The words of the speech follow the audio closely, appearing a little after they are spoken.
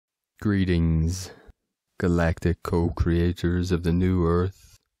Greetings, galactic co-creators of the new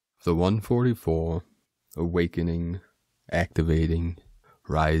Earth, the 144, awakening, activating,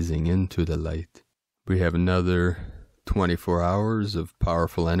 rising into the light. We have another 24 hours of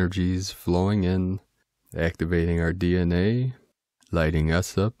powerful energies flowing in, activating our DNA, lighting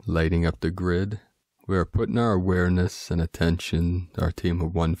us up, lighting up the grid. We are putting our awareness and attention, our team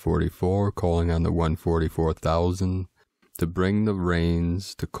of 144, calling on the 144,000, to bring the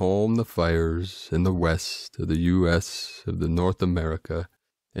rains, to calm the fires in the west of the U.S., of the North America.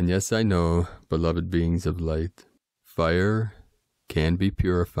 And yes, I know, beloved beings of light, fire can be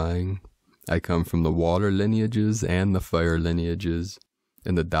purifying. I come from the water lineages and the fire lineages.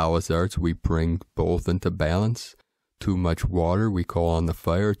 In the Taoist arts, we bring both into balance. Too much water, we call on the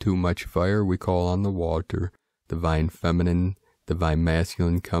fire. Too much fire, we call on the water. Divine feminine, divine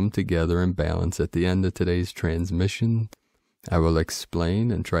masculine come together in balance. At the end of today's transmission, I will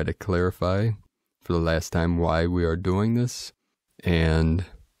explain and try to clarify for the last time why we are doing this, and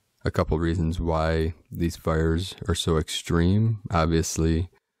a couple reasons why these fires are so extreme.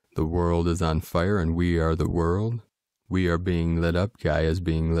 Obviously, the world is on fire and we are the world. We are being lit up, Gaia is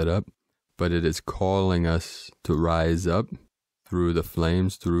being lit up, but it is calling us to rise up through the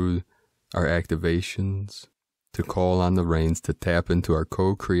flames, through our activations, to call on the rains, to tap into our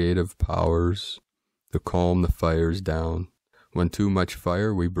co-creative powers, to calm the fires down. When too much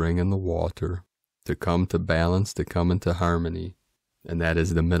fire, we bring in the water, to come to balance, to come into harmony. And that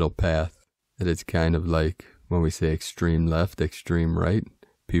is the middle path. It is kind of like when we say extreme left, extreme right.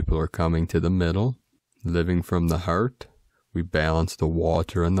 People are coming to the middle, living from the heart. We balance the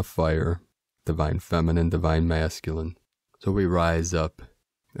water and the fire, divine feminine, divine masculine. So we rise up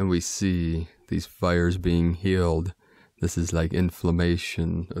and we see these fires being healed. This is like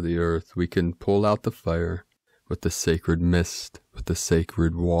inflammation of the earth. We can pull out the fire with the sacred mist, with the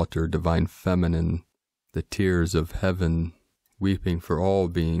sacred water, divine feminine, the tears of heaven, weeping for all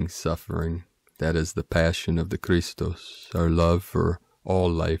beings suffering. That is the passion of the Christos, our love for all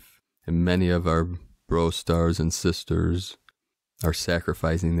life. And many of our bro stars and sisters are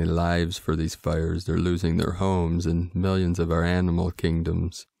sacrificing their lives for these fires. They're losing their homes and millions of our animal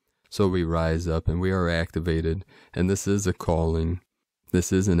kingdoms. So we rise up and we are activated. And this is a calling.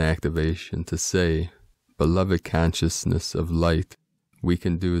 This is an activation to say, beloved consciousness of light, we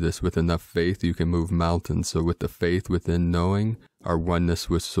can do this with enough faith. You can move mountains. So with the faith within knowing our oneness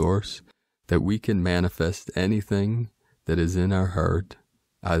with Source, that we can manifest anything that is in our heart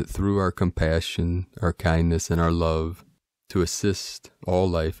through our compassion, our kindness, and our love to assist all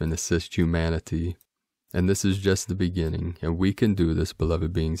life and assist humanity. And this is just the beginning. And we can do this,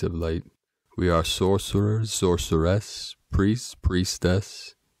 beloved beings of light. We are sorcerers, sorceress, priests,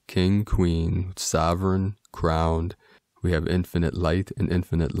 priestess, king, queen, sovereign, crowned. We have infinite light and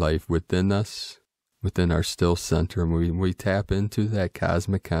infinite life within us, within our still center. And we tap into that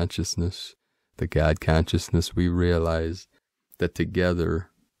cosmic consciousness, the God consciousness. We realize that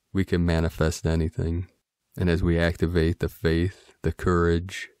together we can manifest anything. And as we activate the faith, the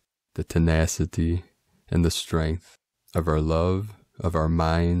courage, the tenacity, and the strength of our love, of our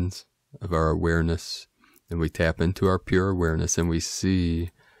minds, of our awareness, and we tap into our pure awareness and we see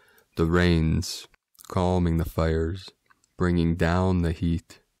the rains calming the fires, bringing down the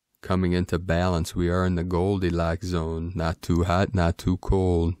heat, coming into balance. We are in the Goldilocks zone, not too hot, not too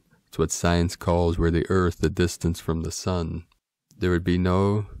cold. It's what science calls where the earth, the distance from the sun. There would be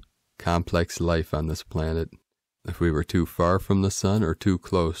no complex life on this planet if we were too far from the sun or too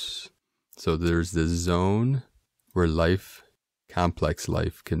close. So there's this zone where life, complex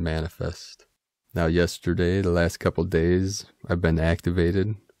life, can manifest. Now yesterday, the last couple days, I've been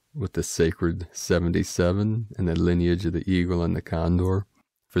activated with the sacred 77 and the lineage of the eagle and the condor.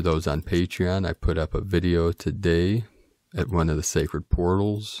 For those on Patreon, I put up a video today at one of the sacred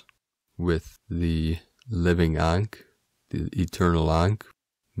portals with the living Ankh, the eternal Ankh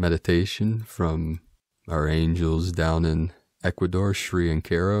meditation from our angels down in Ecuador, Sri and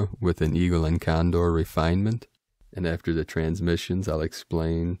Kara, with an eagle and condor refinement. And after the transmissions, I'll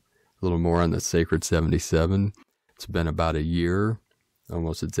explain a little more on the sacred 77. It's been about a year,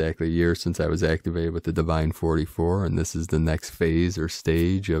 almost exactly a year since I was activated with the Divine 44, and this is the next phase or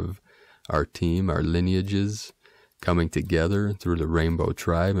stage of our team, our lineages, coming together through the Rainbow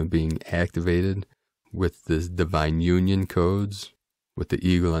Tribe and being activated with this Divine Union codes, with the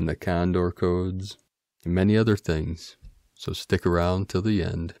Eagle and the Condor codes, and many other things. So stick around till the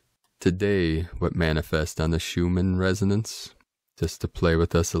end. Today, what manifests on the Schumann resonance, just to play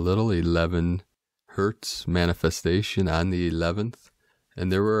with us a little, 11 Hertz manifestation on the 11th. And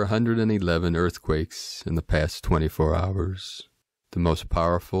there were 111 earthquakes in the past 24 hours. The most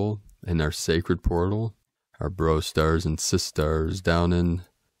powerful in our sacred portal, our bro stars and sis stars down in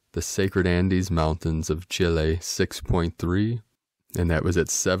the sacred Andes Mountains of Chile, 6.3, and that was at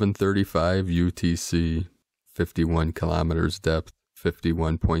 7:35 UTC, 51 kilometers depth,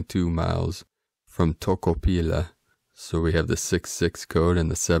 51.2 miles from Tocopilla. So we have the 66 code and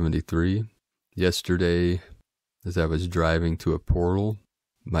the 73. Yesterday, as I was driving to a portal,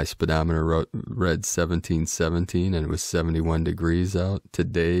 my speedometer read 1717 and it was 71 degrees out.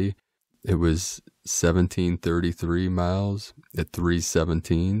 Today, it was 1733 miles at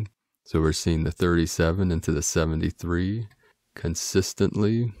 317. So we're seeing the 37 into the 73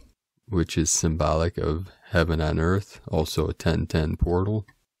 consistently, which is symbolic of heaven on earth, also a 1010 portal.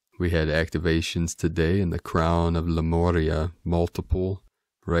 We had activations today in the crown of Lemuria, multiple,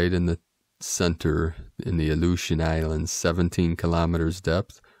 right in the center in the Aleutian Islands, 17 kilometers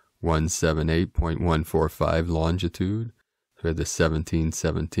depth, 178.145 longitude. We had the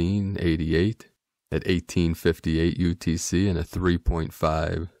 1717, 88 at 1858 UTC and a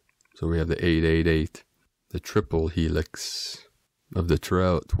 3.5. So we have the 888, the triple helix of the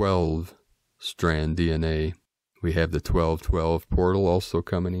 12 strand DNA. We have the 1212 portal also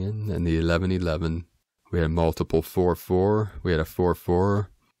coming in, and the 1111. We had multiple 4-4. We had a 4-4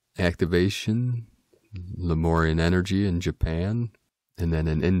 activation, Lemurian energy in Japan, and then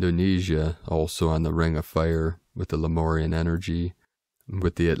in Indonesia, also on the Ring of Fire with the Lemurian energy,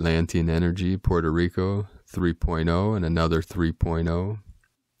 with the Atlantean energy, Puerto Rico, 3.0, and another 3.0,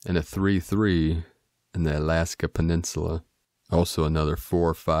 and a 3-3 in the Alaska Peninsula. Also another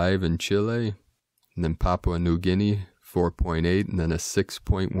 4-5 in Chile, and then Papua New Guinea, 4.8, and then a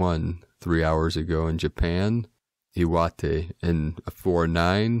 6.1 3 hours ago in Japan, Iwate, and a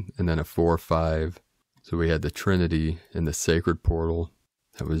 4-9, and then a 4-5. So we had the Trinity in the sacred portal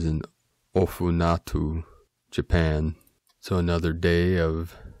that was in Ofunatu, Japan. So another day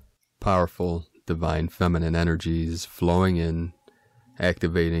of powerful divine feminine energies flowing in,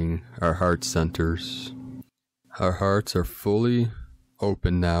 activating our heart centers. Our hearts are fully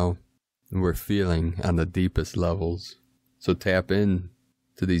open now, and we're feeling on the deepest levels. So tap in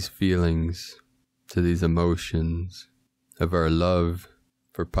to these feelings, to these emotions of our love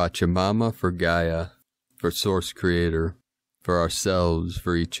for Pachamama, for Gaia, for Source Creator, for ourselves,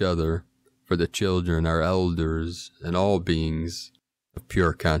 for each other, for the children, our elders, and all beings of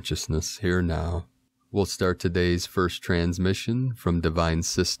pure consciousness here now. We'll start today's first transmission from Divine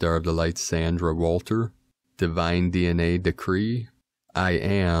Sister of the Light, Sandra Walter. Divine DNA decree: I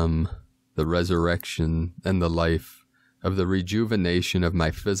am the resurrection and the life of the rejuvenation of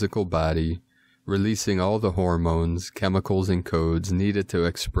my physical body, releasing all the hormones, chemicals, and codes needed to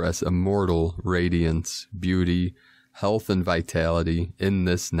express immortal radiance, beauty, health, and vitality in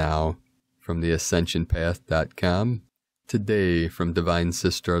this now. From the ascensionpath.com. Today, from Divine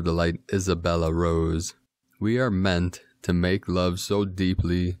Sister of the Light, Isabella Rose. We are meant to make love so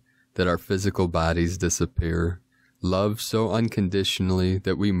deeply that our physical bodies disappear. Love so unconditionally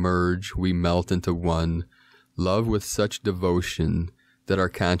that we merge, we melt into one. Love with such devotion that our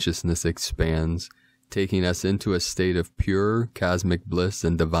consciousness expands, taking us into a state of pure cosmic bliss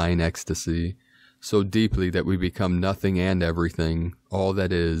and divine ecstasy, so deeply that we become nothing and everything, all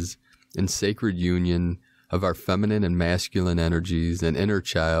that is, in sacred union of our feminine and masculine energies and inner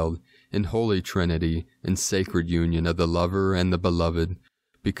child, in Holy Trinity, in sacred union of the lover and the beloved,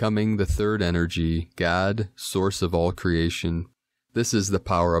 becoming the third energy, God, source of all creation. This is the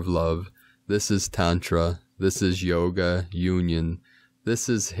power of love. This is Tantra. This is yoga, union. This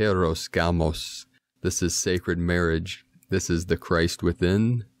is Heros Gamos. This is sacred marriage. This is the Christ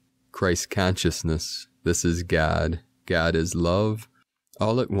within, Christ consciousness. This is God. God is love.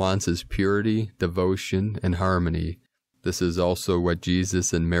 All it wants is purity, devotion, and harmony. This is also what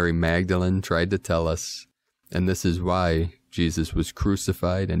Jesus and Mary Magdalene tried to tell us. And this is why Jesus was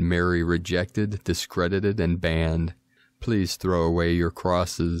crucified and Mary rejected, discredited, and banned. Please throw away your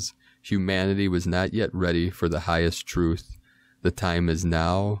crosses. Humanity was not yet ready for the highest truth. The time is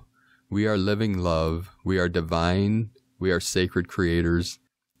now. We are living love. We are divine. We are sacred creators.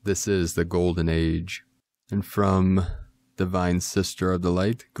 This is the golden age. And from Divine Sister of the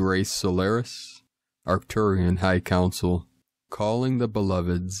Light, Grace Solaris, Arcturian High Council, calling the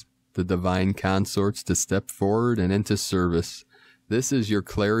beloveds, the divine consorts, to step forward and into service. This is your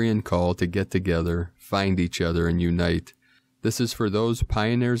clarion call to get together, find each other, and unite. This is for those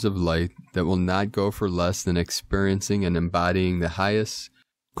pioneers of light that will not go for less than experiencing and embodying the highest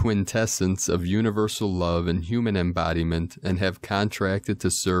quintessence of universal love and human embodiment, and have contracted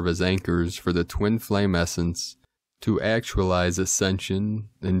to serve as anchors for the twin flame essence, to actualize ascension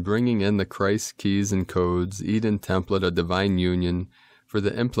in bringing in the Christ keys and codes, Eden template of divine union For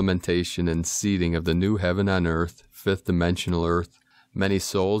the implementation and seeding of the new heaven on earth, fifth dimensional earth, many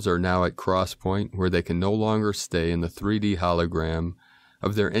souls are now at crosspoint where they can no longer stay in the 3D hologram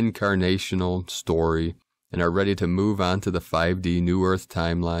of their incarnational story and are ready to move on to the 5D new earth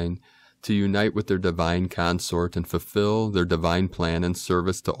timeline to unite with their divine consort and fulfill their divine plan and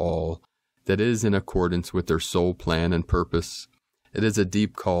service to all that is in accordance with their soul plan and purpose. It is a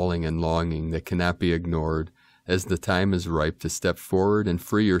deep calling and longing that cannot be ignored, as the time is ripe to step forward and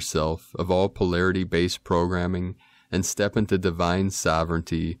free yourself of all polarity-based programming and step into divine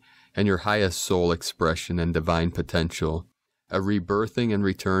sovereignty and your highest soul expression and divine potential, a rebirthing and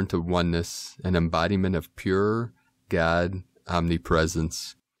return to oneness, an embodiment of pure God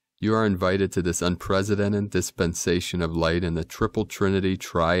omnipresence. You are invited to this unprecedented dispensation of light in the Triple Trinity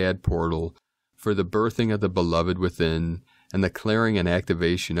Triad portal for the birthing of the beloved within and the clearing and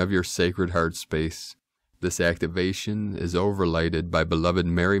activation of your sacred heart space. This activation is overlighted by beloved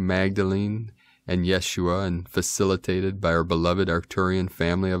Mary Magdalene and Yeshua and facilitated by our beloved Arcturian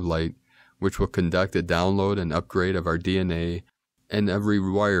family of light, which will conduct a download and upgrade of our DNA and a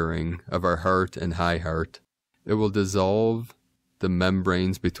rewiring of our heart and high heart. It will dissolve the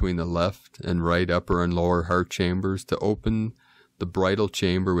membranes between the left and right upper and lower heart chambers to open the bridal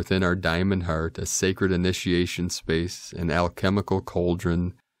chamber within our diamond heart, a sacred initiation space, an alchemical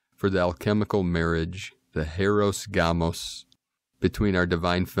cauldron for the alchemical marriage, the Heros Gamos, between our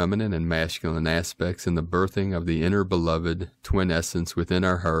divine feminine and masculine aspects and the birthing of the inner beloved twin essence within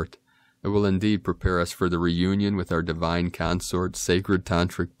our heart. It will indeed prepare us for the reunion with our divine consort, sacred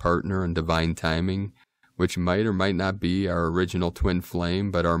tantric partner and divine timing, which might or might not be our original twin flame,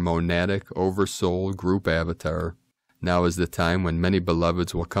 but our monadic oversoul group avatar. Now is the time when many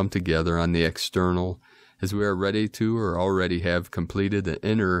beloveds will come together on the external, as we are ready to or already have completed the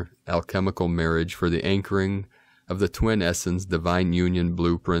inner alchemical marriage for the anchoring of the twin essence divine union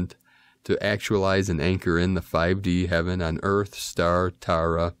blueprint to actualize and anchor in the 5D heaven on earth star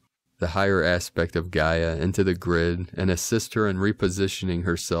Tara, the higher aspect of Gaia, into the grid and assist her in repositioning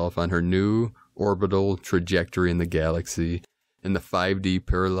herself on her new orbital trajectory in the galaxy, in the 5D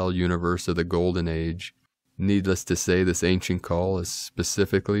parallel universe of the Golden Age. Needless to say, this ancient call is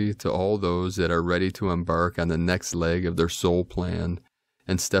specifically to all those that are ready to embark on the next leg of their soul plan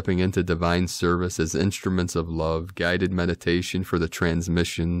and stepping into divine service as instruments of love. Guided meditation for the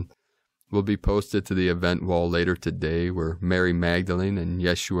transmission will be posted to the event wall later today, where Mary Magdalene and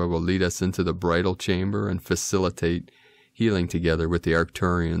Yeshua will lead us into the bridal chamber and facilitate healing together with the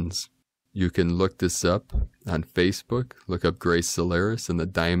Arcturians. You can look this up on Facebook. Look up Grace Solaris and the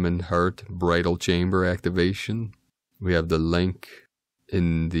Diamond Heart Bridal Chamber activation. We have the link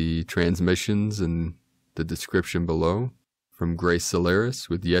in the transmissions in the description below from Grace Solaris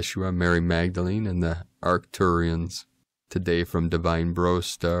with Yeshua, Mary Magdalene, and the Arcturians. Today from Divine Bro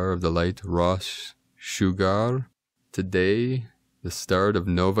Star of the Light, Rosh Shugar. Today, the start of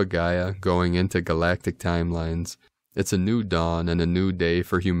Nova Gaia going into galactic timelines. It's a new dawn and a new day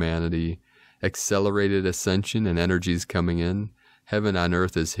for humanity. Accelerated ascension and energies coming in. Heaven on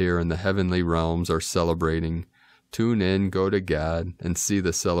earth is here and the heavenly realms are celebrating. Tune in, go to God, and see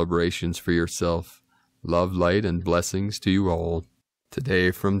the celebrations for yourself. Love, light, and blessings to you all.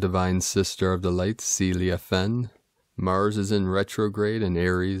 Today from Divine Sister of the Light, Celia Fenn. Mars is in retrograde in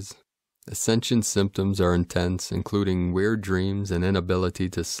Aries. Ascension symptoms are intense, including weird dreams and inability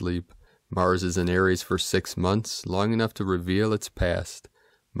to sleep. Mars is in Aries for 6 months, long enough to reveal its past.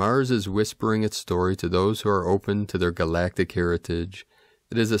 Mars is whispering its story to those who are open to their galactic heritage.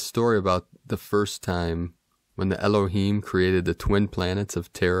 It is a story about the first time when the Elohim created the twin planets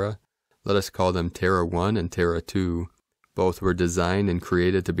of Terra. Let us call them Terra 1 and Terra 2. Both were designed and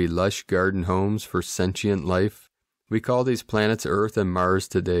created to be lush garden homes for sentient life. We call these planets Earth and Mars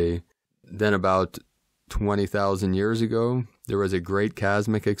today. Then about 20,000 years ago, there was a great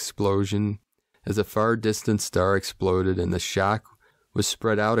cosmic explosion as a far distant star exploded and the shock was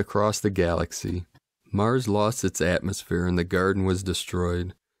spread out across the galaxy. Mars lost its atmosphere and the garden was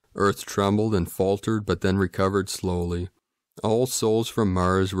destroyed. Earth trembled and faltered but then recovered slowly. All souls from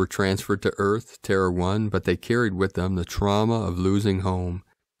Mars were transferred to Earth, Terra 1, but they carried with them the trauma of losing home.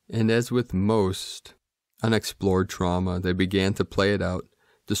 And as with most unexplored trauma, they began to play it out,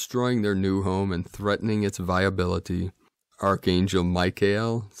 destroying their new home and threatening its viability. Archangel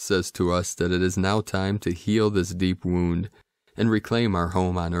Michael says to us that it is now time to heal this deep wound and reclaim our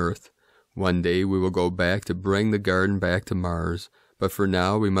home on Earth. One day we will go back to bring the garden back to Mars, but for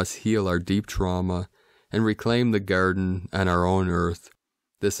now we must heal our deep trauma and reclaim the garden on our own Earth.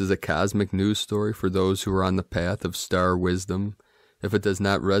 This is a cosmic news story for those who are on the path of star wisdom. If it does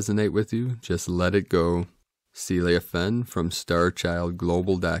not resonate with you, just let it go. Celia Fenn from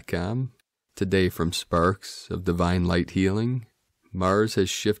StarChildGlobal.com. Today from Sparks of Divine Light Healing. Mars has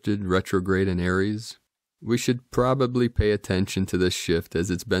shifted retrograde in Aries. We should probably pay attention to this shift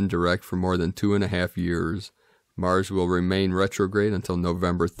as it's been direct for more than 2.5 years. Mars will remain retrograde until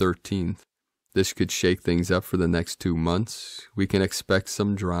November 13th. This could shake things up for the next 2 months. We can expect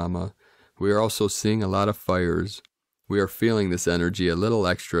some drama. We are also seeing a lot of fires. We are feeling this energy a little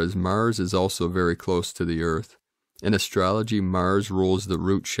extra as Mars is also very close to the Earth. In astrology, Mars rules the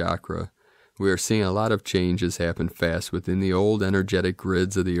root chakra. We are seeing a lot of changes happen fast within the old energetic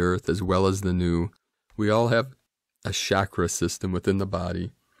grids of the Earth as well as the new. We all have a chakra system within the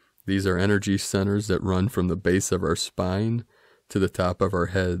body. These are energy centers that run from the base of our spine to the top of our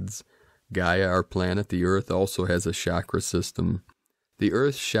heads. Gaia, our planet, the Earth, also has a chakra system. The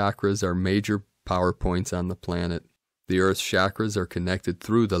Earth's chakras are major power points on the planet. The Earth's chakras are connected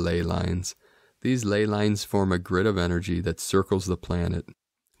through the ley lines. These ley lines form a grid of energy that circles the planet.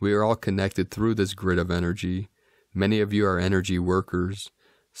 We are all connected through this grid of energy. Many of you are energy workers.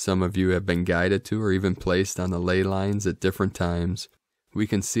 Some of you have been guided to or even placed on the ley lines at different times. We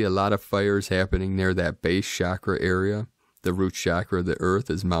can see a lot of fires happening near that base chakra area. The root chakra of the Earth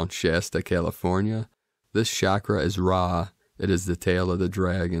is Mount Shasta, California. This chakra is Ra. It is the tail of the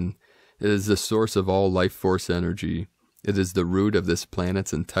dragon. It is the source of all life force energy. It is the root of this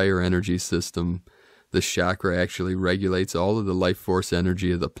planet's entire energy system. This chakra actually regulates all of the life force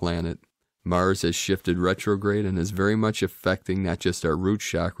energy of the planet. Mars has shifted retrograde and is very much affecting not just our root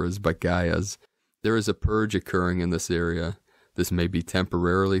chakras, but Gaia's. There is a purge occurring in this area. This may be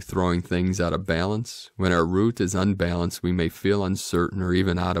temporarily throwing things out of balance. When our root is unbalanced, we may feel uncertain or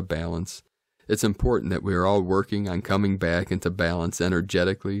even out of balance. It's important that we are all working on coming back into balance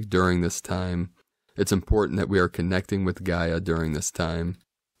energetically during this time. It's important that we are connecting with Gaia during this time.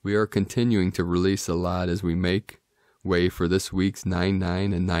 We are continuing to release a lot as we make way for this week's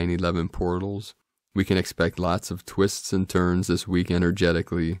 9/9 and 9/11 portals. We can expect lots of twists and turns this week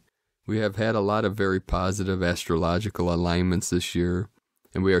energetically. We have had a lot of very positive astrological alignments this year,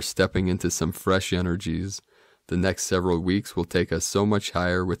 and we are stepping into some fresh energies. The next several weeks will take us so much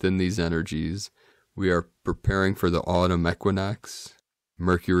higher within these energies. We are preparing for the autumn equinox.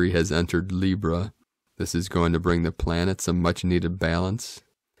 Mercury has entered Libra. This is going to bring the planet some much-needed balance.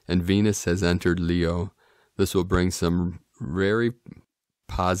 And Venus has entered Leo. This will bring some very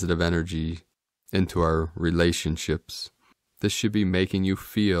positive energy into our relationships. This should be making you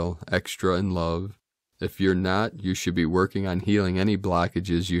feel extra in love. If you're not, you should be working on healing any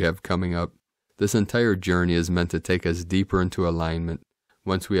blockages you have coming up. This entire journey is meant to take us deeper into alignment.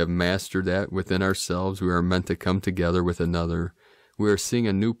 Once we have mastered that within ourselves, we are meant to come together with another. We are seeing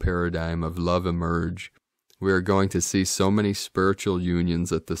a new paradigm of love emerge. We are going to see so many spiritual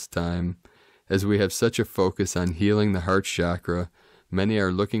unions at this time. As we have such a focus on healing the heart chakra, many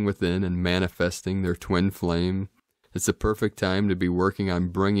are looking within and manifesting their twin flame. It's the perfect time to be working on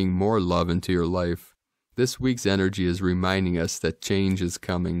bringing more love into your life. This week's energy is reminding us that change is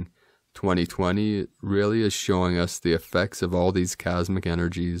coming. 2020 really is showing us the effects of all these cosmic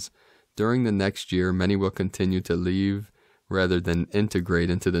energies. During the next year, many will continue to leave rather than integrate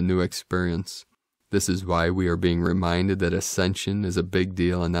into the new experience. This is why we are being reminded that ascension is a big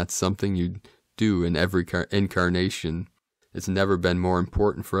deal and not something you do in every incarnation. It's never been more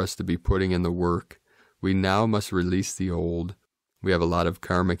important for us to be putting in the work. We now must release the old. We have a lot of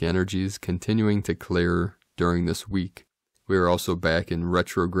karmic energies continuing to clear during this week. We are also back in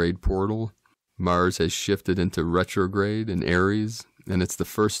retrograde portal. Mars has shifted into retrograde in Aries, and it's the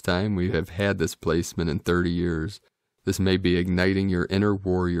first time we have had this placement in 30 years. This may be igniting your inner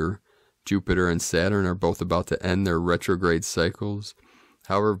warrior. Jupiter and Saturn are both about to end their retrograde cycles.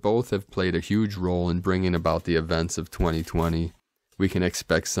 However, both have played a huge role in bringing about the events of 2020. We can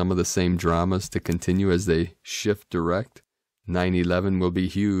expect some of the same dramas to continue as they shift direct. 9/11 will be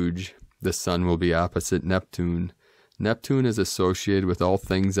huge. The Sun will be opposite Neptune. Neptune is associated with all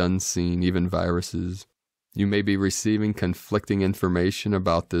things unseen, even viruses. You may be receiving conflicting information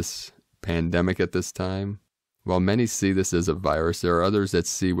about this pandemic at this time. While many see this as a virus, there are others that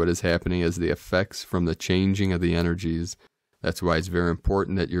see what is happening as the effects from the changing of the energies. That's why it's very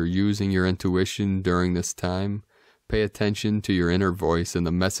important that you're using your intuition during this time. Pay attention to your inner voice and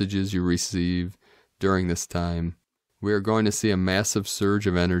the messages you receive during this time. We are going to see a massive surge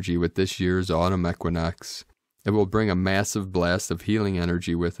of energy with this year's autumn equinox. It will bring a massive blast of healing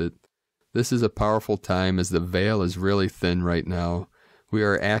energy with it. This is a powerful time as the veil is really thin right now. We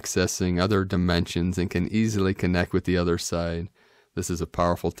are accessing other dimensions and can easily connect with the other side. This is a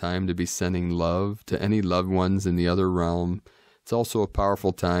powerful time to be sending love to any loved ones in the other realm. It's It's also a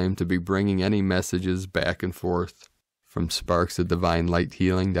powerful time to be bringing any messages back and forth from Sparks at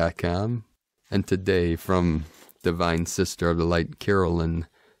DivineLightHealing.com, and today from Divine Sister of the Light Carolyn,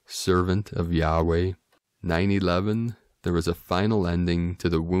 Servant of Yahweh. 9/11, there was a final ending to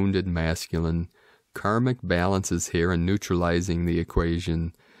the wounded masculine. Karmic balance is here and neutralizing the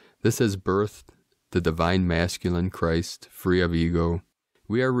equation. This has birthed the divine masculine Christ, free of ego.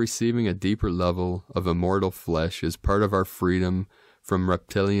 We are receiving a deeper level of immortal flesh as part of our freedom from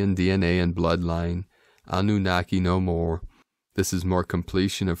reptilian DNA and bloodline. Anunnaki no more. This is more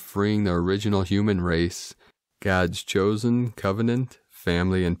completion of freeing the original human race, God's chosen covenant,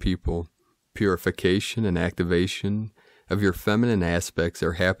 family, and people. Purification and activation of your feminine aspects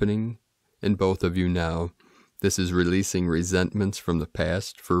are happening in both of you now. This is releasing resentments from the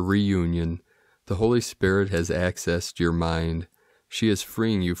past for reunion. The Holy Spirit has accessed your mind. She is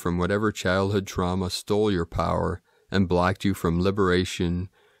freeing you from whatever childhood trauma stole your power and blocked you from liberation,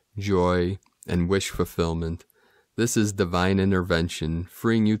 joy, and wish fulfillment. This is divine intervention,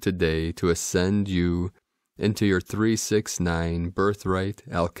 freeing you today to ascend you into your 369 birthright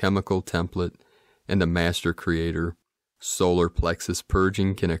alchemical template and a master creator. Solar plexus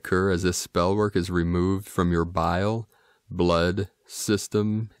purging can occur as this spell work is removed from your bile, blood,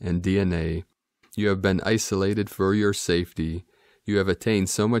 system, and DNA. You have been isolated for your safety. You have attained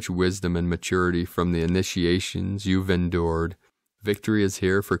so much wisdom and maturity from the initiations you've endured. Victory is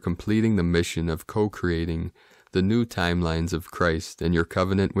here for completing the mission of co-creating the new timelines of Christ and your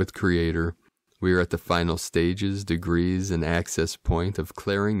covenant with Creator. We are at the final stages, degrees, and access point of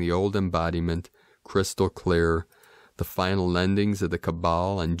clearing the old embodiment, crystal clear. The final endings of the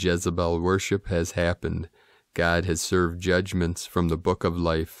Cabal and Jezebel worship has happened. God has served judgments from the Book of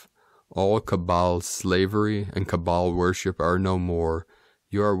Life. All Cabal slavery and Cabal worship are no more.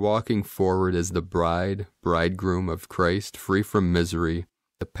 You are walking forward as the bridegroom of Christ, free from misery.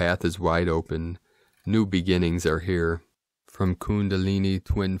 The path is wide open. New beginnings are here. From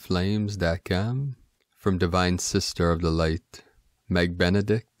KundaliniTwinFlames.com, from Divine Sister of the Light, Meg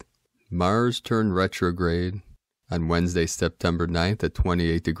Benedict. Mars turned retrograde on Wednesday, September 9th at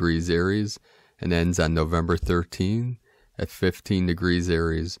 28 degrees Aries and ends on November 13 at 15 degrees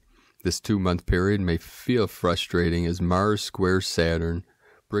Aries. This 2-month period may feel frustrating as Mars squares Saturn,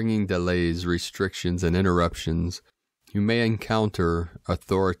 bringing delays, restrictions, and interruptions. You may encounter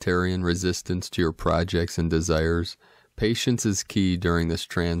authoritarian resistance to your projects and desires. Patience is key during this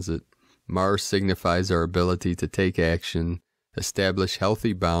transit. Mars signifies our ability to take action, establish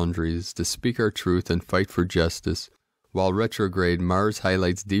healthy boundaries, to speak our truth and fight for justice. While retrograde, Mars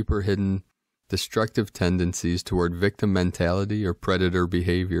highlights deeper hidden destructive tendencies toward victim mentality or predator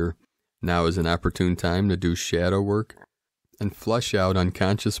behavior. Now is an opportune time to do shadow work and flush out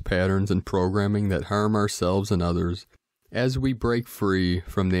unconscious patterns and programming that harm ourselves and others. As we break free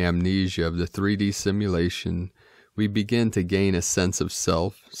from the amnesia of the 3D simulation, we begin to gain a sense of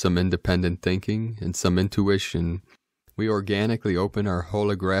self, some independent thinking, and some intuition. We organically open our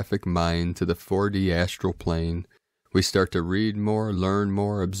holographic mind to the 4D astral plane. We start to read more, learn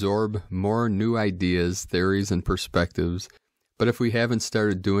more, absorb more new ideas, theories, and perspectives. But if we haven't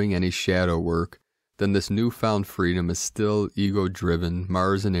started doing any shadow work, then this newfound freedom is still ego-driven,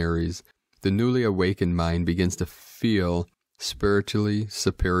 Mars and Aries. The newly awakened mind begins to feel spiritually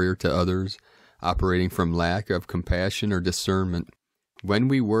superior to others, operating from lack of compassion or discernment. When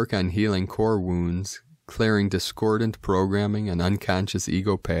we work on healing core wounds, clearing discordant programming and unconscious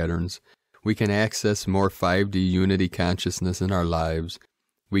ego patterns, we can access more 5D unity consciousness in our lives.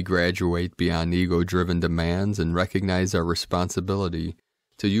 We graduate beyond ego-driven demands and recognize our responsibility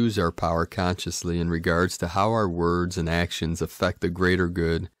to use our power consciously in regards to how our words and actions affect the greater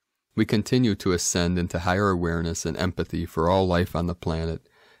good. We continue to ascend into higher awareness and empathy for all life on the planet.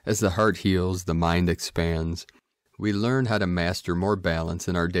 As the heart heals, the mind expands. We learn how to master more balance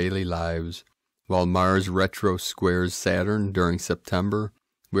in our daily lives. While Mars retro squares Saturn during September,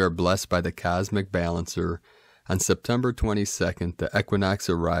 we are blessed by the cosmic balancer. On September 22nd, the equinox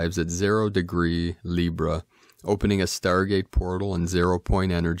arrives at 0 degree Libra, opening a Stargate portal and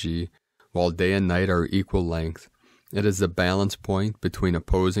 0-point energy, while day and night are equal length. It is the balance point between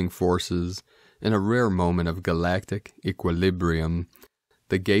opposing forces in a rare moment of galactic equilibrium.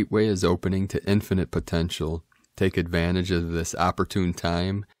 The gateway is opening to infinite potential. Take advantage of this opportune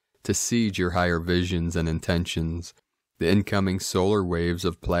time to siege your higher visions and intentions. The incoming solar waves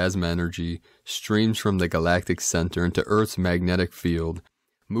of plasma energy streams from the galactic center into Earth's magnetic field,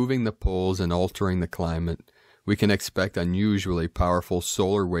 moving the poles and altering the climate. We can expect unusually powerful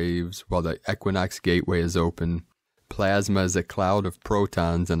solar waves while the equinox gateway is open. Plasma is a cloud of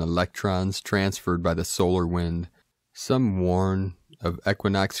protons and electrons transferred by the solar wind. Some warn of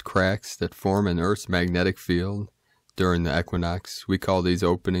equinox cracks that form in Earth's magnetic field during the equinox. We call these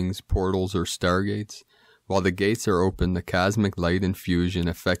openings portals or stargates. While the gates are open, the cosmic light infusion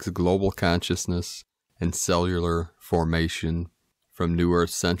affects global consciousness and cellular formation. From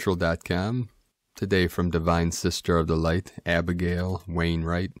NewEarthCentral.com, today from Divine Sister of the Light, Abigail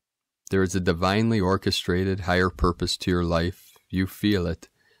Wainwright. There is a divinely orchestrated higher purpose to your life. You feel it.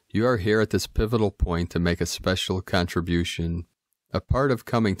 You are here at this pivotal point to make a special contribution. A part of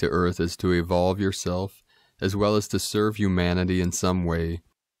coming to Earth is to evolve yourself, as well as to serve humanity in some way.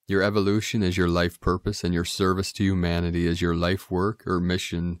 Your evolution is your life purpose, and your service to humanity is your life work or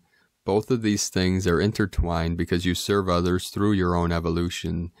mission. Both of these things are intertwined because you serve others through your own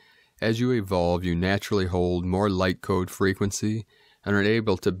evolution. As you evolve, you naturally hold more light code frequency and are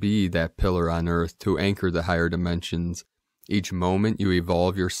able to be that pillar on Earth to anchor the higher dimensions. Each moment you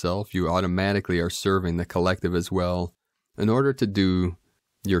evolve yourself, you automatically are serving the collective as well. In order to do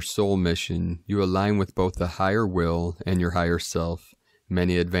your soul mission, you align with both the higher will and your higher self.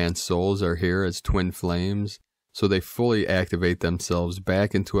 Many advanced souls are here as twin flames, so they fully activate themselves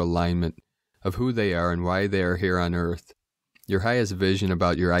back into alignment of who they are and why they are here on Earth. Your highest vision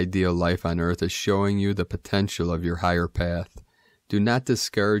about your ideal life on Earth is showing you the potential of your higher path. Do not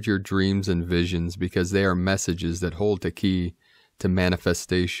discard your dreams and visions because they are messages that hold the key to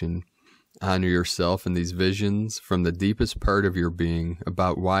manifestation. Honor yourself in these visions from the deepest part of your being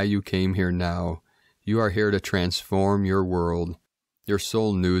about why you came here now. You are here to transform your world. Your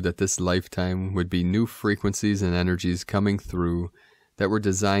soul knew that this lifetime would be new frequencies and energies coming through that were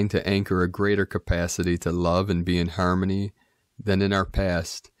designed to anchor a greater capacity to love and be in harmony than in our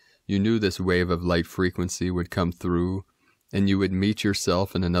past. You knew this wave of light frequency would come through, and you would meet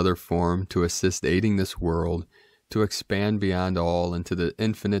yourself in another form to assist aiding this world to expand beyond all into the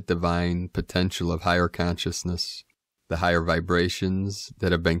infinite divine potential of higher consciousness. The higher vibrations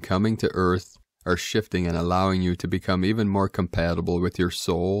that have been coming to Earth are shifting and allowing you to become even more compatible with your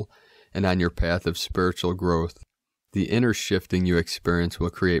soul and on your path of spiritual growth. The inner shifting you experience will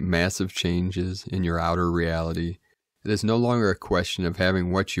create massive changes in your outer reality. It is no longer a question of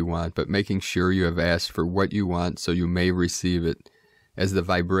having what you want, but making sure you have asked for what you want so you may receive it. As the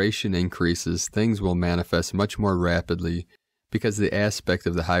vibration increases, things will manifest much more rapidly because the aspect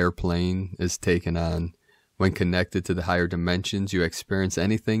of the higher plane is taken on. When connected to the higher dimensions, you experience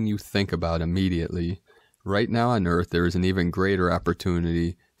anything you think about immediately. Right now on Earth, there is an even greater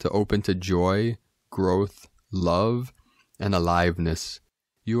opportunity to open to joy, growth, love, and aliveness.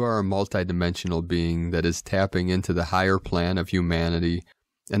 You are a multidimensional being that is tapping into the higher plan of humanity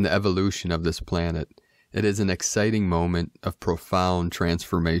and the evolution of this planet. It is an exciting moment of profound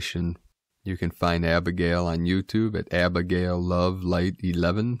transformation. You can find Abigail on YouTube at Abigail Love Light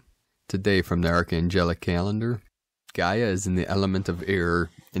 11. Today from the Archangelic Calendar, Gaia is in the element of air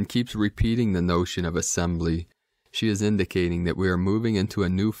and keeps repeating the notion of assembly. She is indicating that we are moving into a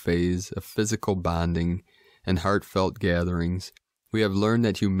new phase of physical bonding and heartfelt gatherings. We have learned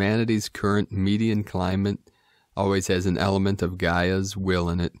that humanity's current median climate always has an element of Gaia's will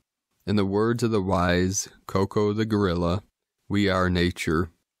in it. In the words of the wise Coco the gorilla, we are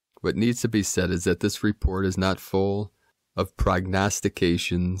nature. What needs to be said is that this report is not full of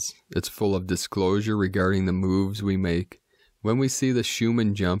prognostications. It's full of disclosure regarding the moves we make. When we see the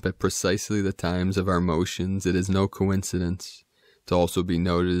Schumann jump at precisely the times of our motions, it is no coincidence. To also be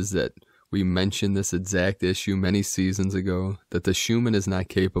noted is that we mentioned this exact issue many seasons ago, that the Schumann is not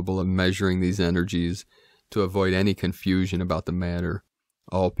capable of measuring these energies to avoid any confusion about the matter.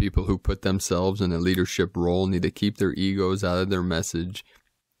 All people who put themselves in a leadership role need to keep their egos out of their message,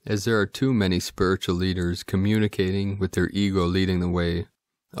 as there are too many spiritual leaders communicating with their ego leading the way.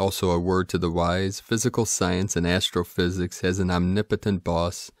 Also a word to the wise, physical science and astrophysics has an omnipotent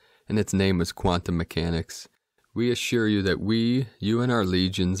boss, and its name is quantum mechanics. We assure you that you and our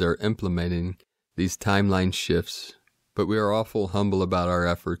legions are implementing these timeline shifts, but we are awful humble about our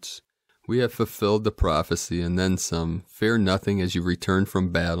efforts. We have fulfilled the prophecy and then some. Fear nothing as you return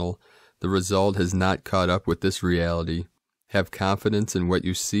from battle. The result has not caught up with this reality. Have confidence in what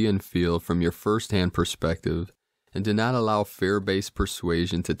you see and feel from your first-hand perspective, and do not allow fear-based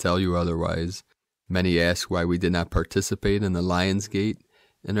persuasion to tell you otherwise. Many ask why we did not participate in the Lion's Gate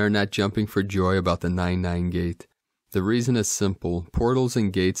and are not jumping for joy about the 9-9 gate. The reason is simple. Portals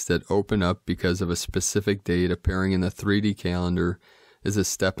and gates that open up because of a specific date appearing in the 3D calendar is a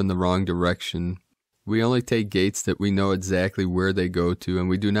step in the wrong direction. We only take gates that we know exactly where they go to, and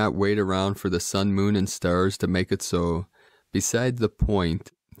we do not wait around for the sun, moon, and stars to make it so. Besides the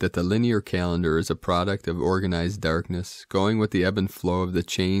point that the linear calendar is a product of organized darkness, going with the ebb and flow of the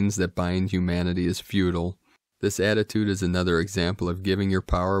chains that bind humanity is futile. This attitude is another example of giving your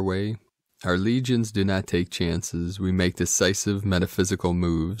power away. Our legions do not take chances. We make decisive metaphysical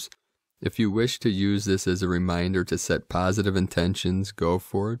moves. If you wish to use this as a reminder to set positive intentions, go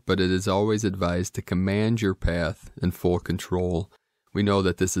for it, but it is always advised to command your path in full control. We know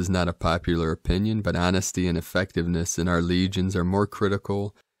that this is not a popular opinion, but honesty and effectiveness in our legions are more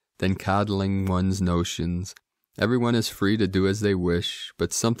critical than coddling one's notions. Everyone is free to do as they wish,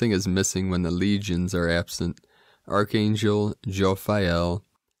 but something is missing when the legions are absent. Archangel Jophiel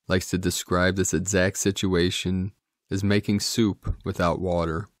likes to describe this exact situation as making soup without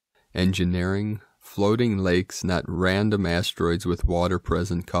water. Engineering, floating lakes, not random asteroids with water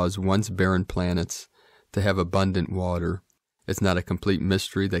present, cause once barren planets to have abundant water. It's not a complete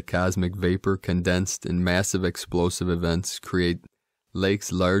mystery that cosmic vapor condensed in massive explosive events create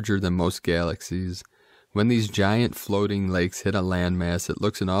lakes larger than most galaxies. When these giant floating lakes hit a landmass, it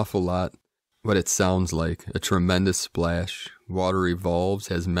looks an awful lot what it sounds like, a tremendous splash. Water evolves,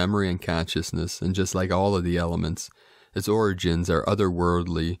 has memory and consciousness, and just like all of the elements, its origins are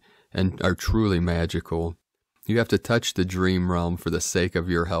otherworldly and are truly magical. You have to touch the dream realm for the sake of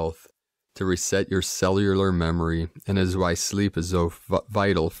your health, to reset your cellular memory, and is why sleep is so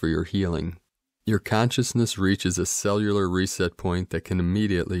vital for your healing. Your consciousness reaches a cellular reset point that can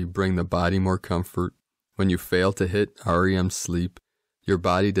immediately bring the body more comfort. When you fail to hit REM sleep, your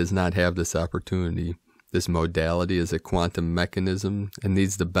body does not have this opportunity. This modality is a quantum mechanism and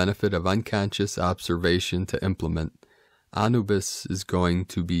needs the benefit of unconscious observation to implement. Anubis is going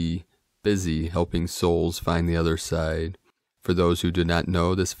to be busy helping souls find the other side. For those who do not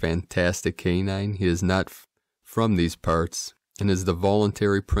know this fantastic canine, he is not from these parts and is the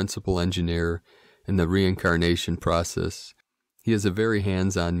voluntary principal engineer in the reincarnation process. He is a very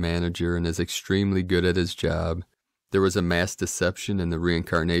hands-on manager and is extremely good at his job. There was a mass deception in the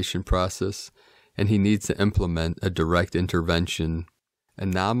reincarnation process, and he needs to implement a direct intervention.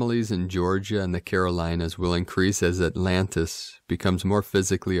 Anomalies in Georgia and the Carolinas will increase as Atlantis becomes more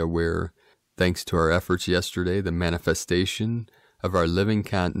physically aware. Thanks to our efforts yesterday, the manifestation of our living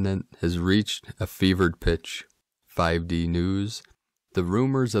continent has reached a fevered pitch. 5D News. The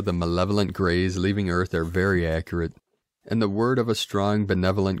rumors of the malevolent Greys leaving Earth are very accurate, and the word of a strong,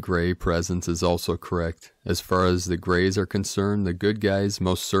 benevolent Grey presence is also correct. As far as the Greys are concerned, the good guys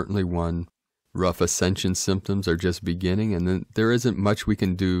most certainly won. Rough ascension symptoms are just beginning, and there isn't much we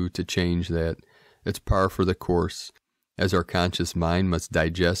can do to change that. It's par for the course, as our conscious mind must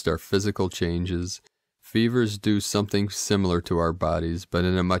digest our physical changes. Fevers do something similar to our bodies, but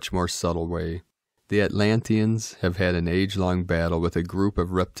in a much more subtle way. The Atlanteans have had an age-long battle with a group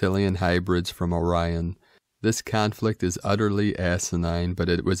of reptilian hybrids from Orion. This conflict is utterly asinine, but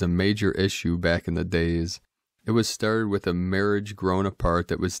it was a major issue back in the days. It was started with a marriage grown apart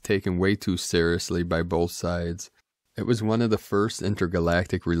that was taken way too seriously by both sides. It was one of the first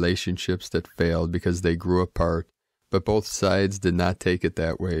intergalactic relationships that failed because they grew apart, but both sides did not take it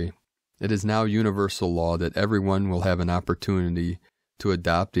that way. It is now universal law that everyone will have an opportunity to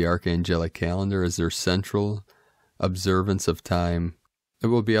adopt the archangelic calendar as their central observance of time. It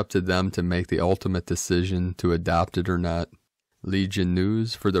will be up to them to make the ultimate decision to adopt it or not. Legion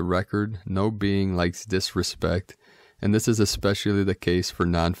News, for the record, no being likes disrespect, and this is especially the case for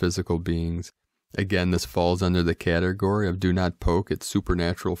non-physical beings. Again, this falls under the category of do not poke at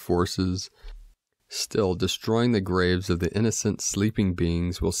supernatural forces. Still, destroying the graves of the innocent sleeping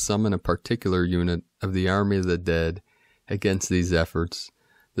beings will summon a particular unit of the army of the dead against these efforts.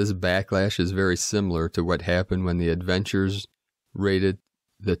 This backlash is very similar to what happened when the adventurers raided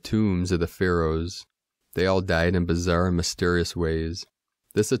the tombs of the pharaohs. They all died in bizarre and mysterious ways.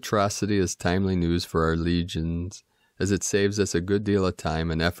 This atrocity is timely news for our legions, as it saves us a good deal of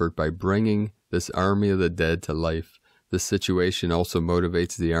time and effort by bringing this army of the dead to life. This situation also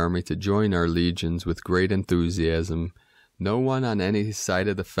motivates the army to join our legions with great enthusiasm. No one on any side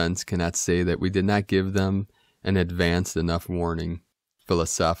of the fence cannot say that we did not give them an advanced enough warning.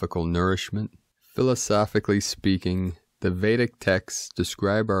 Philosophical nourishment. Philosophically speaking, the Vedic texts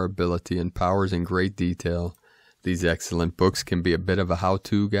describe our ability and powers in great detail. These excellent books can be a bit of a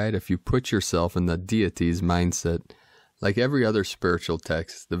how-to guide if you put yourself in the deity's mindset. Like every other spiritual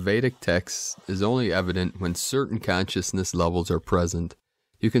text, the Vedic text is only evident when certain consciousness levels are present.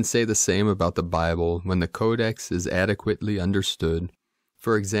 You can say the same about the Bible when the Codex is adequately understood.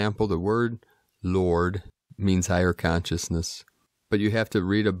 For example, the word Lord means higher consciousness. But you have to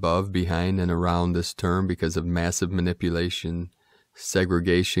read above, behind, and around this term because of massive manipulation.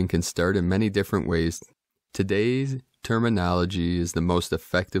 Segregation can start in many different ways. Today's terminology is the most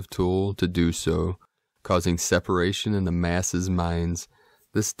effective tool to do so, causing separation in the masses' minds.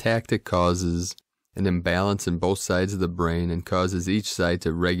 This tactic causes an imbalance in both sides of the brain, and causes each side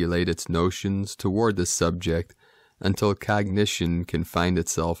to regulate its notions toward the subject until cognition can find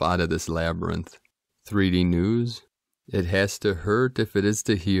itself out of this labyrinth. 3D news. It has to hurt if it is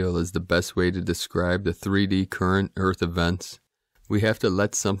to heal is the best way to describe the 3D current Earth events. We have to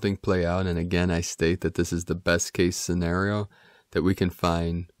let something play out, and again I state that this is the best case scenario that we can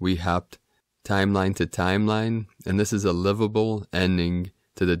find. We hopped timeline to timeline, and this is a livable ending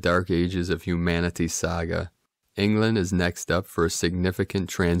to the dark ages of humanity's saga. England is next up for a significant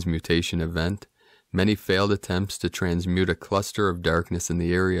transmutation event. Many failed attempts to transmute a cluster of darkness in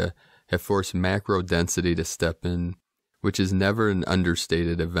the area have forced macro density to step in, which is never an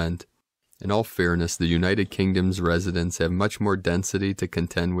understated event. In all fairness, the United Kingdom's residents have much more density to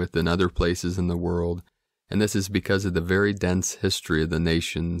contend with than other places in the world, and this is because of the very dense history of the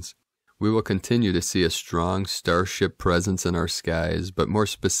nations. We will continue to see a strong starship presence in our skies, but more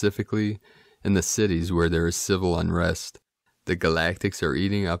specifically in the cities where there is civil unrest. The galactics are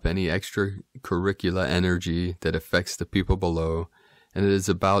eating up any extracurricular energy that affects the people below, and it is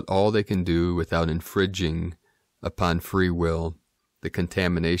about all they can do without infringing upon free will. The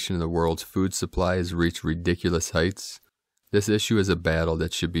contamination of the world's food supply has reached ridiculous heights. This issue is a battle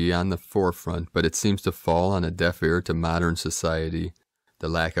that should be on the forefront, but it seems to fall on a deaf ear to modern society. The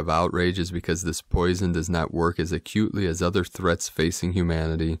lack of outrage is because this poison does not work as acutely as other threats facing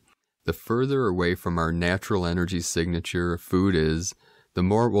humanity. The further away from our natural energy signature food is, the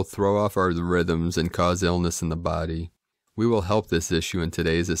more it will throw off our rhythms and cause illness in the body. We will help this issue in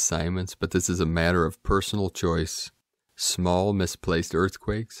today's assignments, but this is a matter of personal choice. Small, misplaced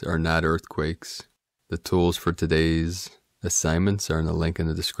earthquakes are not earthquakes. The tools for today's assignments are in the link in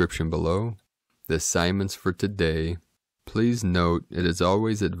the description below. The assignments for today. Please note, it is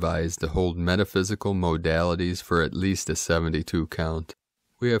always advised to hold metaphysical modalities for at least a 72 count.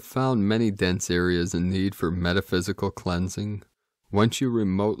 We have found many dense areas in need for metaphysical cleansing. Once you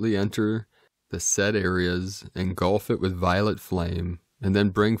remotely enter the said areas, engulf it with violet flame, and then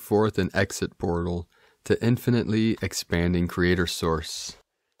bring forth an exit portal to infinitely expanding creator source.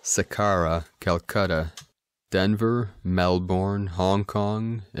 Saqqara, Calcutta, Denver, Melbourne, Hong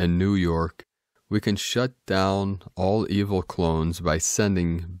Kong, and New York. We can shut down all evil clones by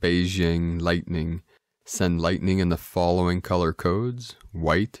sending Beijing lightning. Send lightning in the following color codes: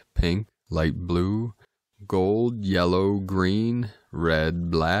 white, pink, light blue, gold, yellow, green, red,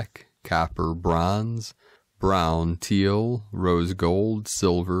 black, copper, bronze, brown, teal, rose gold,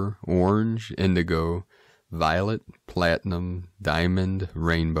 silver, orange, indigo, violet, platinum, diamond,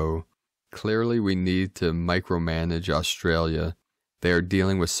 rainbow. Clearly we need to micromanage Australia. They are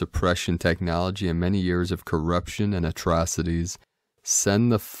dealing with suppression technology and many years of corruption and atrocities.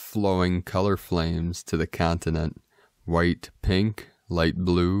 Send the flowing color flames to the continent. White, pink, light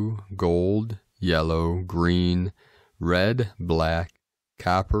blue, gold, yellow, green, red, black,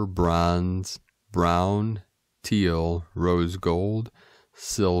 copper, bronze, brown, teal, rose gold,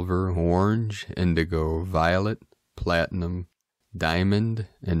 silver, orange, indigo, violet, platinum, diamond,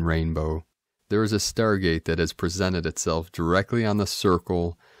 and rainbow. There is a stargate that has presented itself directly on the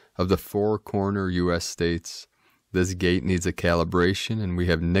circle of the four-corner U.S. states. This gate needs a calibration, and we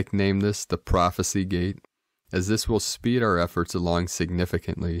have nicknamed this the Prophecy Gate, as this will speed our efforts along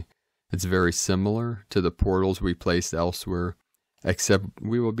significantly. It's very similar to the portals we placed elsewhere, except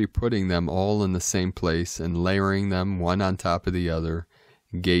we will be putting them all in the same place and layering them one on top of the other.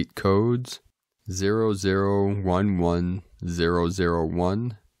 Gate codes 0011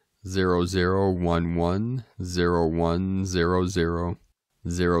 001, 0011 0100,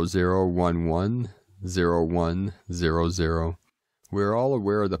 0011 0100. We are all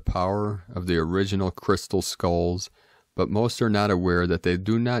aware of the power of the original crystal skulls, but most are not aware that they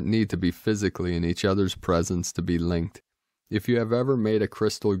do not need to be physically in each other's presence to be linked. If you have ever made a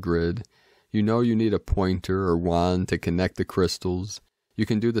crystal grid, you know you need a pointer or wand to connect the crystals. You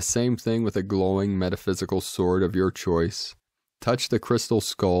can do the same thing with a glowing metaphysical sword of your choice. Touch the crystal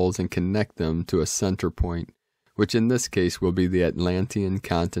skulls and connect them to a center point, which in this case will be the Atlantean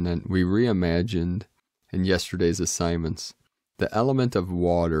continent we reimagined in yesterday's assignments. The element of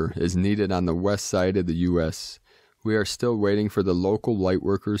water is needed on the west side of the U.S. We are still waiting for the local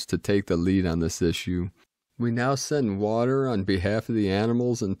lightworkers to take the lead on this issue. We now send water on behalf of the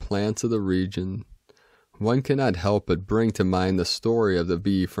animals and plants of the region. One cannot help but bring to mind the story of the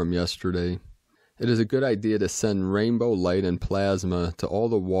bee from yesterday. It is a good idea to send rainbow light and plasma to all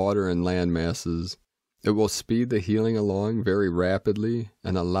the water and land masses. It will speed the healing along very rapidly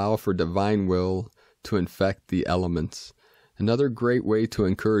and allow for divine will to infect the elements. Another great way to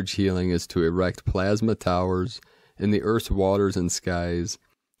encourage healing is to erect plasma towers in the Earth's waters and skies.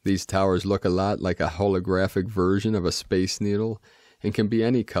 These towers look a lot like a holographic version of a space needle and can be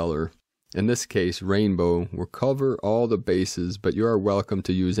any color. In this case, rainbow will cover all the bases, but you are welcome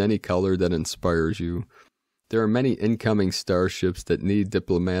to use any color that inspires you. There are many incoming starships that need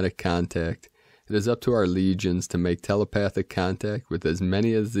diplomatic contact. It is up to our legions to make telepathic contact with as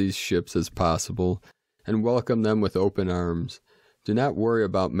many of these ships as possible and welcome them with open arms. Do not worry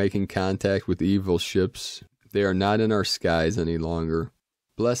about making contact with evil ships. They are not in our skies any longer.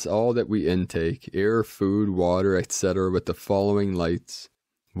 Bless all that we intake, air, food, water, etc. with the following lights: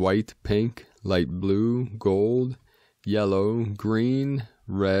 white, pink, light blue, gold, yellow, green,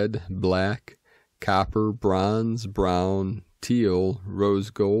 red, black, copper, bronze, brown, teal,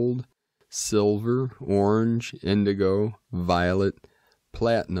 rose gold, silver, orange, indigo, violet,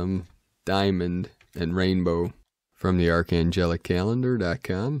 platinum, diamond, and rainbow. From the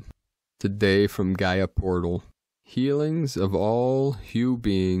archangelicalendar.com. Today from Gaia Portal. Healings of all hue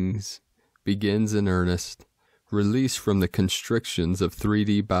beings begins in earnest. Release from the constrictions of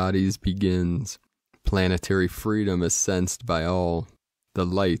 3D bodies begins. Planetary freedom is sensed by all. The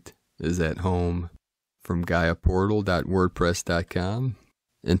light is at home. From GaiaPortal.wordpress.com.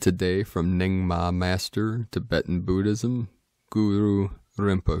 And today from Nyingma Master, Tibetan Buddhism, Guru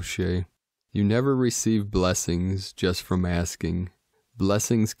Rinpoche. You never receive blessings just from asking.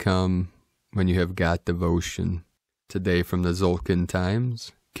 Blessings come when you have got devotion. Today from the Zolkin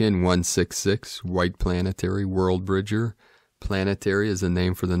Times, Kin 166, White Planetary Worldbridger. Planetary is a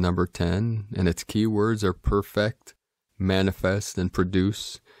name for the number 10, and its keywords are perfect, manifest, and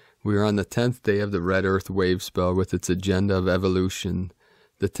produce. We are on the 10th day of the Red Earth wave spell with its agenda of evolution.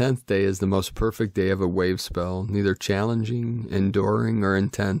 The 10th day is the most perfect day of a wave spell, neither challenging, enduring, or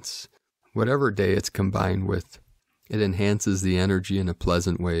intense. Whatever day it's combined with, it enhances the energy in a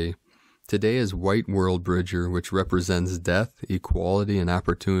pleasant way. Today is White Worldbridger, which represents death, equality, and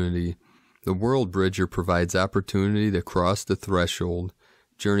opportunity. The Worldbridger provides opportunity to cross the threshold,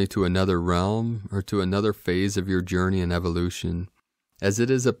 journey to another realm, or to another phase of your journey in evolution. As it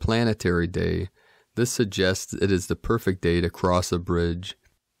is a planetary day, this suggests it is the perfect day to cross a bridge.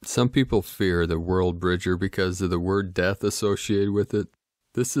 Some people fear the Worldbridger because of the word death associated with it.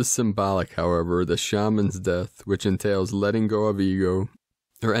 This is symbolic, however, the shaman's death, which entails letting go of ego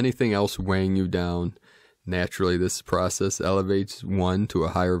or anything else weighing you down. Naturally, this process elevates one to a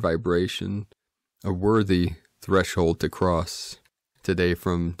higher vibration, a worthy threshold to cross. Today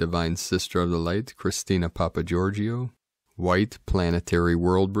from Divine Sister of the Light, Christina Papagiorgio, White Planetary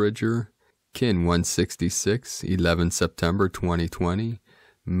Worldbridger, Kin 166, 11 September 2020,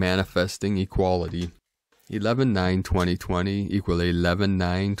 Manifesting Equality. 11-9-2020 equal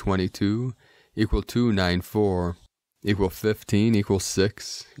 11-9-22 equal 2-9-4 equal 15 equal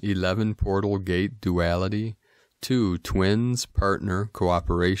 6, 11 portal gate duality, 2 twins partner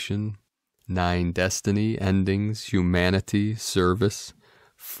cooperation, 9 destiny endings humanity service,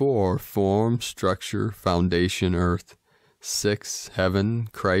 4 form structure foundation earth, 6 heaven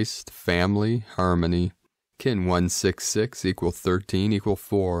Christ family harmony. Kin 166 equal 13 equal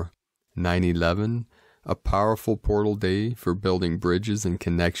 4, 9-11 a powerful portal day for building bridges and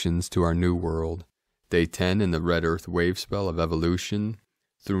connections to our new world. Day 10 in the Red Earth wave spell of evolution.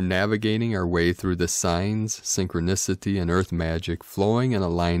 Through navigating our way through the signs, synchronicity, and earth magic, flowing and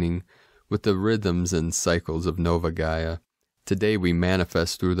aligning with the rhythms and cycles of Nova Gaia. Today we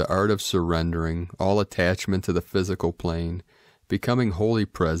manifest through the art of surrendering all attachment to the physical plane, becoming wholly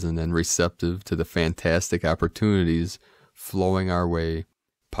present and receptive to the fantastic opportunities flowing our way.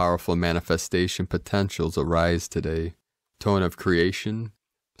 Powerful manifestation potentials arise today. Tone of creation,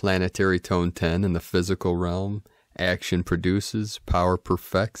 planetary tone 10 in the physical realm. Action produces, power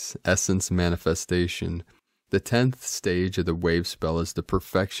perfects, essence manifestation. The 10th stage of the wave spell is the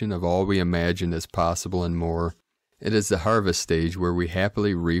perfection of all we imagine as possible and more. It is the harvest stage where we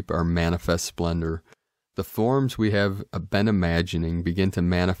happily reap our manifest splendor. The forms we have been imagining begin to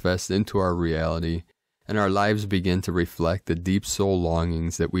manifest into our reality, and our lives begin to reflect the deep soul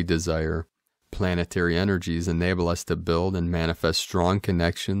longings that we desire. Planetary energies enable us to build and manifest strong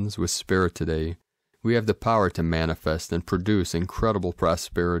connections with Spirit today. We have the power to manifest and produce incredible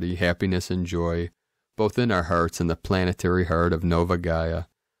prosperity, happiness, and joy, both in our hearts and the planetary heart of Nova Gaia.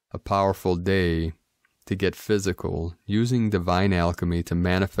 A powerful day to get physical, using divine alchemy to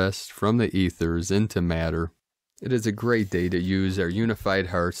manifest from the ethers into matter. It is a great day to use our unified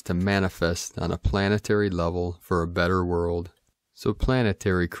hearts to manifest on a planetary level for a better world. So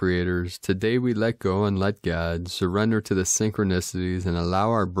planetary creators, today we let go and let God, surrender to the synchronicities, and allow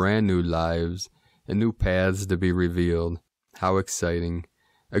our brand new lives and new paths to be revealed. How exciting.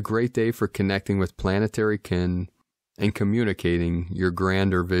 A great day for connecting with planetary kin, and communicating your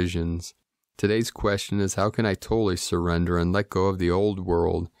grander visions. Today's question is, how can I totally surrender and let go of the old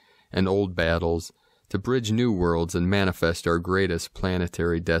world and old battles to bridge new worlds and manifest our greatest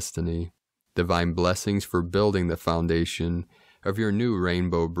planetary destiny? Divine blessings for building the foundation of your new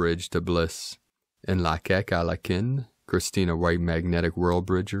rainbow bridge to bliss. In Lakek Alakin, Christina White Magnetic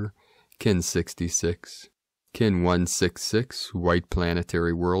Worldbridger, Kin 66. Kin 166, White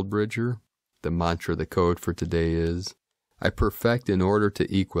Planetary Worldbridger. The mantra, the code for today is, I perfect in order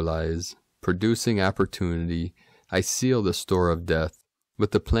to equalize. Producing opportunity, I seal the store of death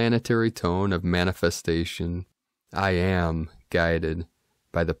with the planetary tone of manifestation. I am guided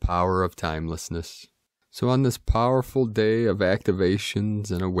by the power of timelessness. So on this powerful day of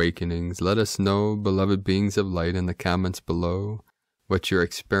activations and awakenings, let us know, beloved beings of light, in the comments below, what you're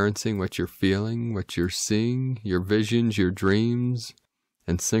experiencing, what you're feeling, what you're seeing, your visions, your dreams,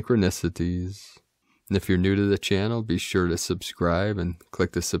 and synchronicities. And if you're new to the channel, be sure to subscribe and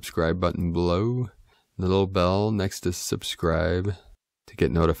click the subscribe button below, the little bell next to subscribe to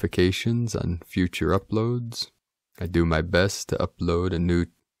get notifications on future uploads. I do my best to upload a new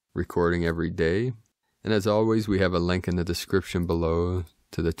recording every day. And as always, we have a link in the description below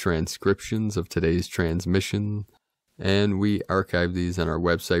to the transcriptions of today's transmission. And we archive these on our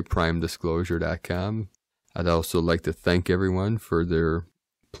website, primedisclosure.com. I'd also like to thank everyone for their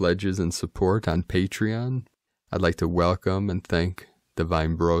pledges and support on Patreon. I'd like to welcome and thank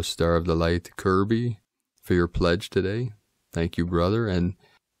Divine Bro Star of the Light Kirby for your pledge today. Thank you, brother. And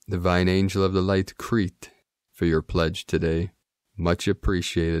Divine Angel of the Light Crete for your pledge today. Much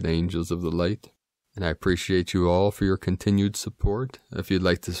appreciated, Angels of the Light. And I appreciate you all for your continued support. If you'd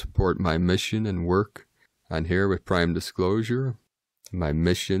like to support my mission and work on here with Prime Disclosure, my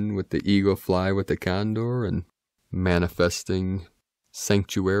mission with the Eagle Fly with the Condor, and manifesting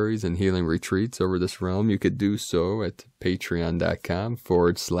sanctuaries and healing retreats over this realm, you could do so at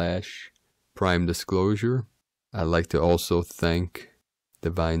patreon.com/Prime Disclosure. I'd like to also thank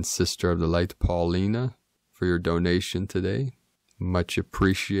Divine Sister of the Light, Paulina, for your donation today. Much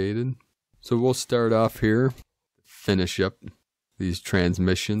appreciated. So we'll start off here, finish up these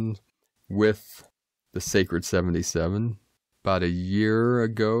transmissions with the Sacred 77. About a year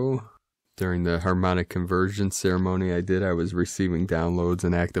ago, during the harmonic conversion ceremony I was receiving downloads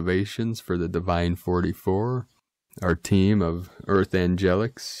and activations for the Divine 44, our team of Earth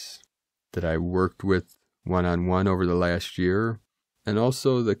Angelics that I worked with one-on-one over the last year, and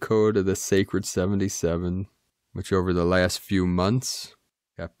also the code of the Sacred 77, which over the last few months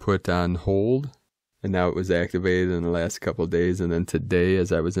got put on hold, and now it was activated in the last couple of days. And then today,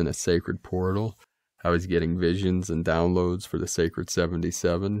 as I was in a sacred portal, I was getting visions and downloads for the Sacred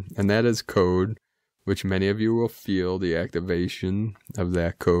 77, and that is code, which many of you will feel the activation of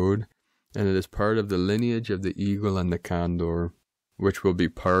that code, and it is part of the lineage of the Eagle and the Condor, which will be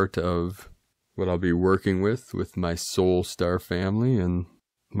part of what I'll be working with my Soul Star family, and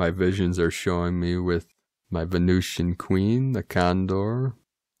my visions are showing me with my Venusian Queen, the Condor,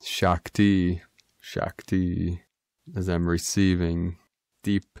 Shakti, as I'm receiving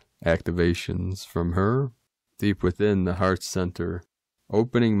deep activations from her, deep within the heart center,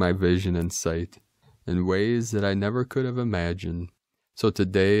 opening my vision and sight in ways that I never could have imagined. So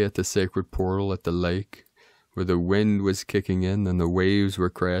today at the sacred portal at the lake, where the wind was kicking in and the waves were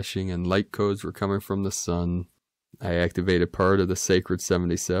crashing and light codes were coming from the sun, I activated part of the Sacred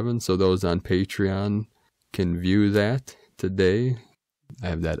 77, so those on Patreon can view that today. I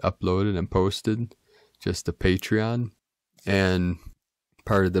have that uploaded and posted just to Patreon. And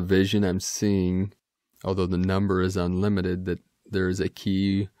part of the vision I'm seeing, although the number is unlimited, that there is a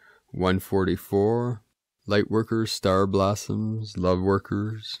key 144, light workers, star blossoms, love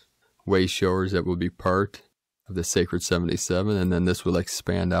workers, way showers that will be part of the Sacred 77, and then this will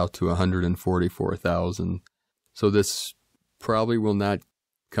expand out to 144,000. So this probably will not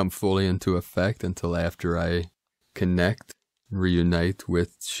come fully into effect until after I connect, reunite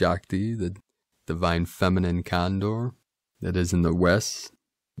with Shakti, the Divine Feminine Condor that is in the West,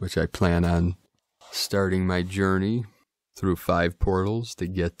 which I plan on starting my journey through 5 portals to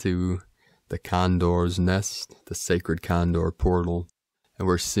get to the Condor's Nest, the Sacred Condor Portal. And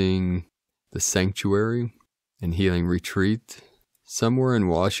we're seeing the Sanctuary and Healing Retreat somewhere in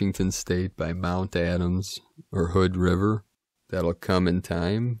Washington State by Mount Adams or Hood River. That'll come in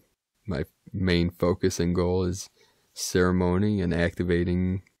time. My main focus and goal is ceremony and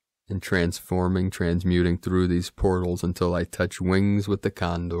activating and transforming, transmuting through these portals until I touch wings with the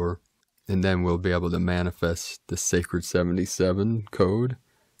Condor. And then we'll be able to manifest the Sacred 77 code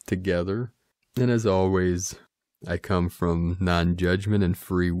together. And as always, I come from non-judgment and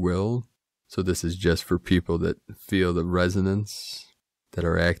free will. So this is just for people that feel the resonance, that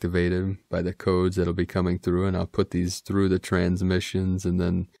are activated by the codes that'll be coming through, and I'll put these through the transmissions and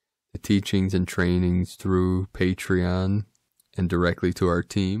then the teachings and trainings through Patreon and directly to our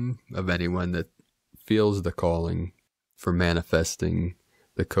team of anyone that feels the calling for manifesting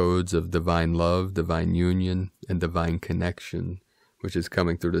the codes of divine love, divine union, and divine connection, which is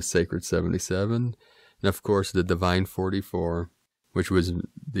coming through the Sacred 77, and of course the Divine 44, which was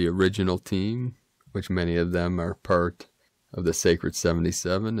the original team, which many of them are part of the Sacred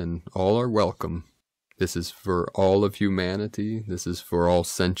 77, and all are welcome. This is for all of humanity. This is for all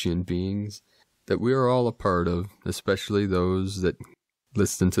sentient beings that we are all a part of, especially those that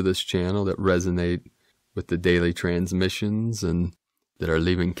listen to this channel that resonate with the daily transmissions and that are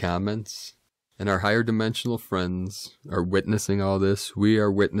leaving comments. And our higher dimensional friends are witnessing all this. We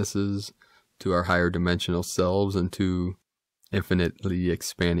are witnesses to our higher dimensional selves and to infinitely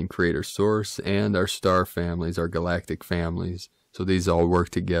expanding creator source and our star families, our galactic families. So these all work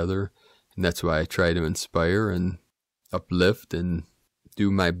together, and that's why I try to inspire and uplift and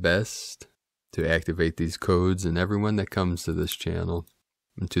do my best to activate these codes in everyone that comes to this channel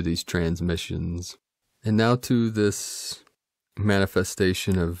and to these transmissions. And now to this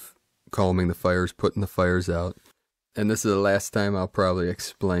manifestation of calming the fires, putting the fires out. And this is the last time I'll probably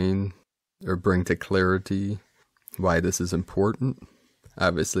explain or bring to clarity why this is important.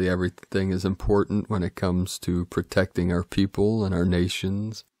 Obviously, everything is important when it comes to protecting our people and our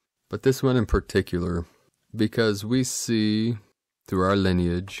nations. But this one in particular, because we see through our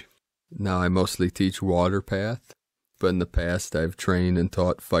lineage, now I mostly teach water path, but in the past I've trained and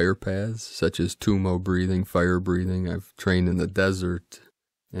taught fire paths, such as Tumo breathing, fire breathing. I've trained in the desert,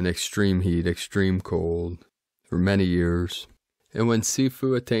 in extreme heat, extreme cold, for many years. And when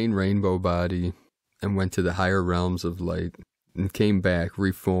Sifu attained rainbow body and went to the higher realms of light and came back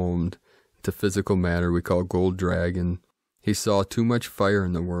reformed to physical matter we call Gold Dragon, he saw too much fire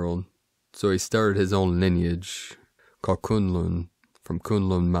in the world. So he started his own lineage called Kunlun, from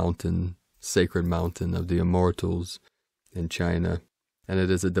Kunlun Mountain, sacred mountain of the immortals in China. And it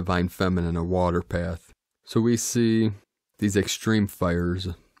is a divine feminine, a water path. So we see these extreme fires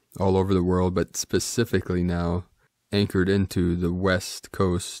all over the world, but specifically now anchored into the west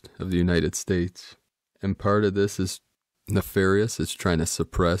coast of the United States. And part of this is nefarious. It's trying to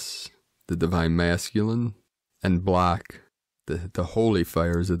suppress the divine masculine and block the holy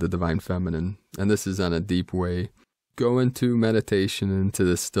fires of the divine feminine. And this is on a deep way. Go into meditation, into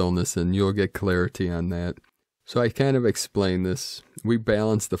the stillness, and you'll get clarity on that. So I kind of explain this. We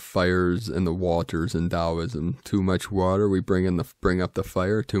balance the fires and the waters in Taoism. Too much water, we bring up the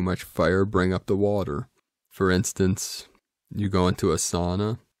fire. Too much fire, bring up the water. For instance, you go into a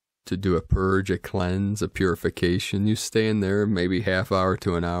sauna to do a purge, a cleanse, a purification. You stay in there maybe half hour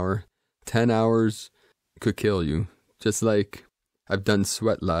to an hour. 10 hours could kill you. Just like I've done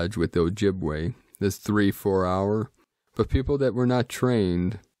sweat lodge with the Ojibwe. This 3-4 hour. But people that were not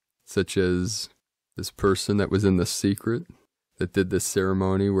trained, such as this person that was in The Secret, that did this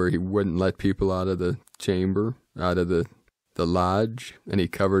ceremony where he wouldn't let people out of the chamber, out of the lodge, and he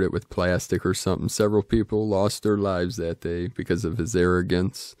covered it with plastic or something. Several people lost their lives that day because of his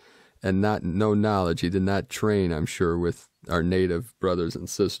arrogance and no knowledge. He did not train, I'm sure, with our native brothers and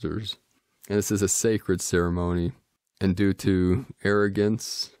sisters. And this is a sacred ceremony. And due to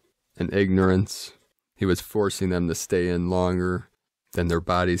arrogance and ignorance, he was forcing them to stay in longer than their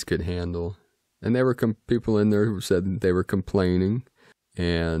bodies could handle. And there were people in there who said they were complaining.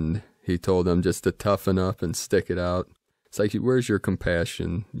 And he told them just to toughen up and stick it out. It's like, where's your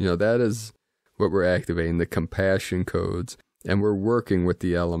compassion? You know, that is what we're activating, the compassion codes. And we're working with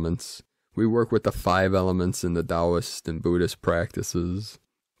the elements. We work with the 5 elements in the Taoist and Buddhist practices.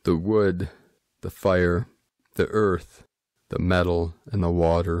 The wood, the fire, the earth, the metal, and the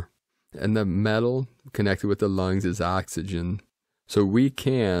water. And the metal connected with the lungs is oxygen. So we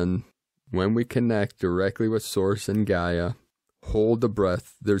can, when we connect directly with Source and Gaia, hold the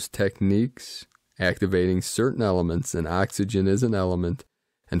breath. There's techniques activating certain elements, and oxygen is an element,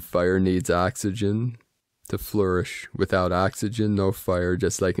 and fire needs oxygen to flourish. Without oxygen, no fire.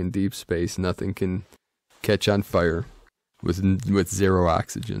 Just like in deep space, nothing can catch on fire with zero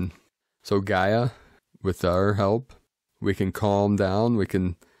oxygen. So Gaia, with our help, we can calm down, we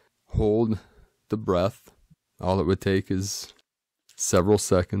can hold the breath. All it would take is several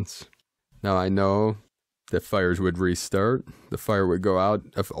seconds. Now I know that fires would restart, the fire would go out.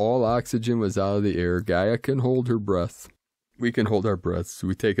 If all oxygen was out of the air, Gaia can hold her breath. We can hold our breaths.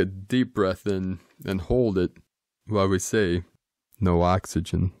 We take a deep breath in and hold it while we say, no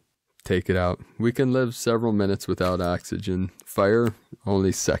oxygen. Take it out. We can live several minutes without oxygen. Fire,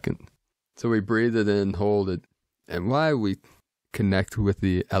 only second. So we breathe it in, hold it. And why we connect with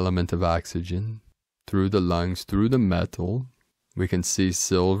the element of oxygen through the lungs, through the metal, we can see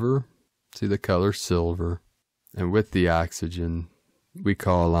silver, see the color silver. And with the oxygen, we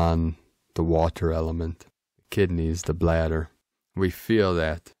call on the water element, kidneys, the bladder. We feel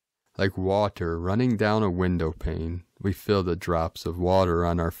that, like water running down a window pane. We feel the drops of water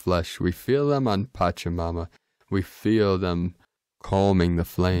on our flesh. We feel them on Pachamama. We feel them calming the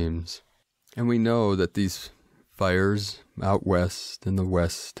flames. And we know that these fires out west, in the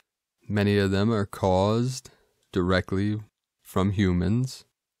west, many of them are caused directly from humans.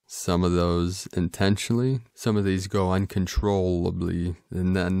 Some of those intentionally. Some of these go uncontrollably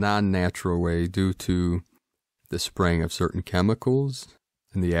in a non-natural way due to the spraying of certain chemicals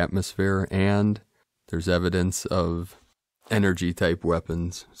in the atmosphere, and there's evidence of energy-type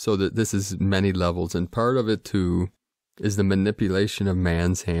weapons. So that this is many levels, and part of it too is the manipulation of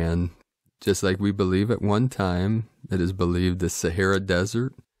man's hand. Just like we believe at one time, it is believed the Sahara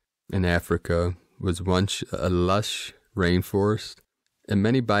Desert in Africa was once a lush rainforest. And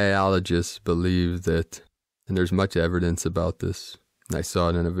many biologists believe that, and there's much evidence about this, and I saw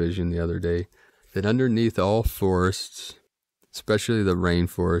it in a vision the other day, that underneath all forests, especially the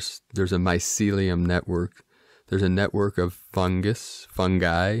rainforest, there's a mycelium network. There's a network of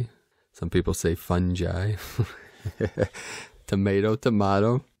fungi, some people say fungi,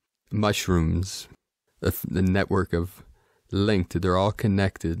 tomato, mushrooms, the network of linked, they're all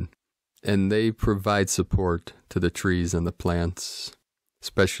connected, and they provide support to the trees and the plants,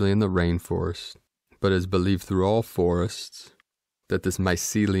 especially in the rainforest. But it's believed through all forests that this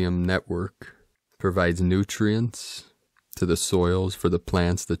mycelium network provides nutrients to the soils for the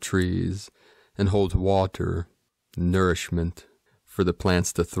plants, the trees, and holds water, nourishment for the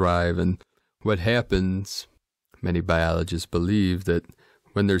plants to thrive. And what happens, many biologists believe that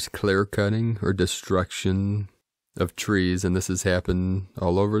when there's clear cutting or destruction of trees, and this has happened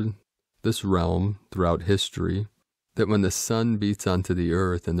all over this realm throughout history, that when the sun beats onto the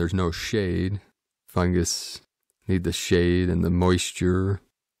earth and there's no shade, fungus need the shade and the moisture.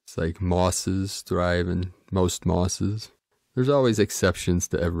 It's like mosses thrive in most mosses. There's always exceptions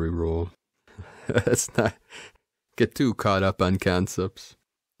to every rule. Let's not get too caught up on concepts.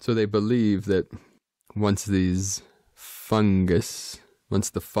 So they believe that once these once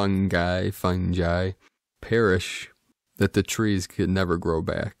the fungi perish, that the trees could never grow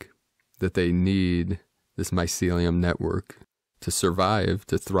back, that they need this mycelium network to survive,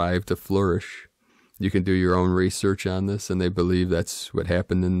 to thrive, to flourish. You can do your own research on this, and they believe that's what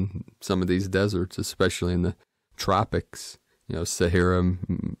happened in some of these deserts, especially in the tropics. You know, Sahara,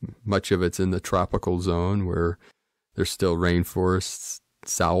 much of it's in the tropical zone where there's still rainforests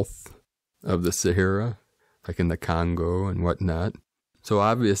south of the Sahara, like in the Congo and whatnot. So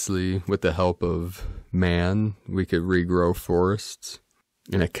obviously, with the help of man, we could regrow forests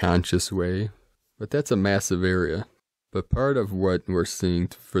in a conscious way. But that's a massive area. But part of what we're seeing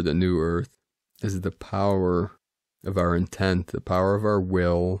for the new earth is the power of our intent, the power of our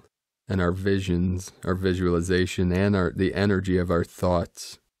will, and our visions, our visualization, and the energy of our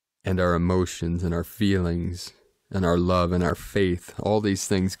thoughts, and our emotions, and our feelings, and our love, and our faith. All these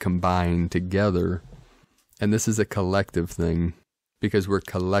things combined together. And this is a collective thing, because we're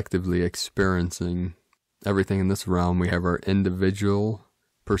collectively experiencing everything in this realm. We have our individual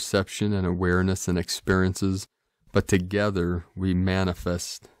perception and awareness and experiences, but together we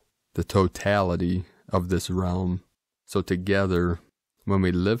manifest the totality of this realm. So together, when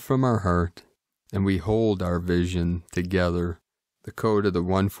we live from our heart and we hold our vision together, the code of the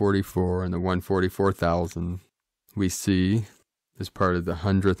 144 and the 144,000, we see as part of the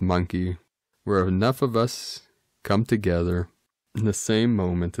 100th monkey, where enough of us come together in the same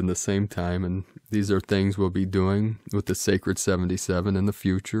moment, in the same time, and these are things we'll be doing with the Sacred 77 in the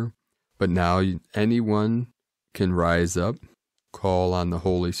future. But now anyone can rise up, call on the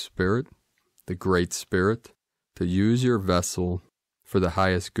Holy Spirit, the Great Spirit, to use your vessel for the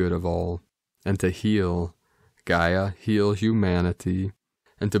highest good of all, and to heal Gaia, heal humanity,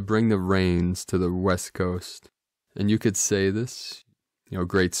 and to bring the rains to the West Coast. And you could say this,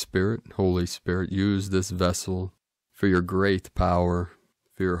 Great Spirit, Holy Spirit, use this vessel for your great power,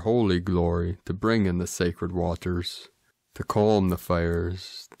 for your holy glory, to bring in the sacred waters, to calm the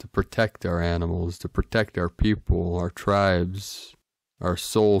fires, to protect our animals, to protect our people, our tribes, our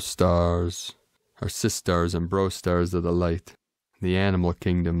soul stars, our sistars and bro stars of the light, the animal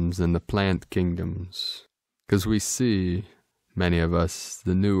kingdoms and the plant kingdoms. Because we see, many of us,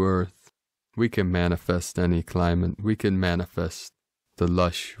 the new earth. We can manifest any climate. We can manifest the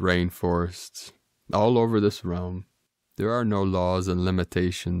lush rainforests all over this realm. There are no laws and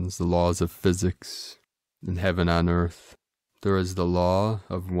limitations, the laws of physics in heaven on earth. There is the law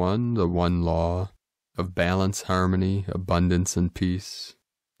of one, the one law of balance, harmony, abundance, and peace,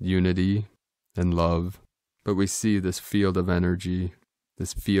 unity, and love. But we see this field of energy,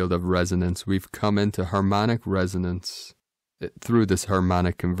 this field of resonance. We've come into harmonic resonance through this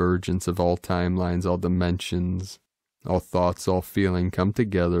harmonic convergence of all timelines, all dimensions, all thoughts, all feeling come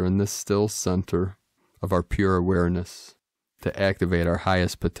together in this still center of our pure awareness to activate our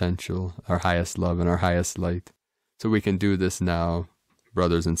highest potential, our highest love, and our highest light. So we can do this now,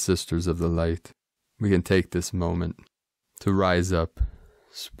 brothers and sisters of the light. We can take this moment to rise up,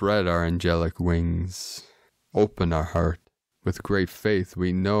 spread our angelic wings, open our heart. With great faith,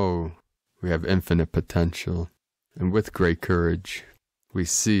 we know we have infinite potential. And with great courage, we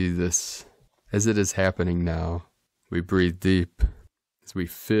see this as it is happening now. We breathe deep as we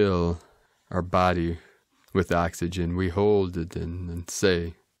fill our body with oxygen. We hold it in and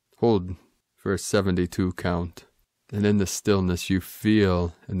say, hold for a 72 count. And in the stillness you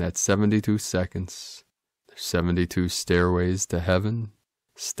feel in that 72 seconds, there's 72 stairways to heaven,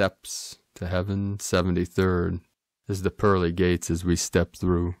 steps to heaven. 73rd is the pearly gates as we step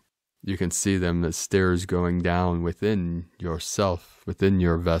through. You can see them as stairs going down within yourself, within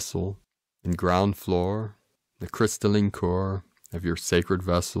your vessel. In ground floor, the crystalline core of your sacred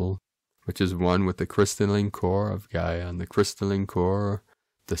vessel, which is one with the crystalline core of Gaia and the crystalline core,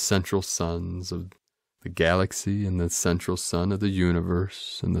 the central suns of the galaxy and the central sun of the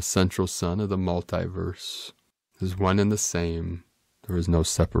universe and the central sun of the multiverse. Is one and the same. There is no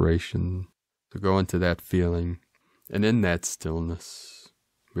separation. So go into that feeling, and in that stillness,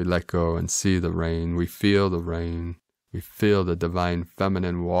 we let go and see the rain. We feel the rain. We feel the divine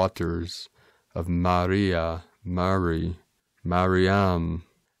feminine waters of Maria, Mary, Mariam,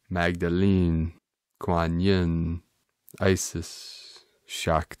 Magdalene, Kuan Yin, Isis,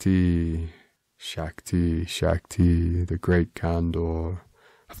 Shakti, Shakti, Shakti, the great condor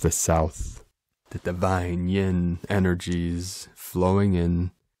of the south. The divine yin energies flowing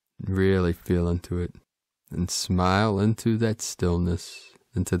in. Really feel into it and smile into that stillness,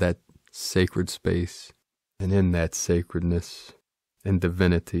 into that sacred space. And in that sacredness and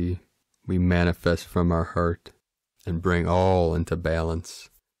divinity, we manifest from our heart and bring all into balance.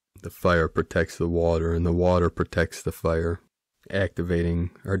 The fire protects the water, and the water protects the fire, activating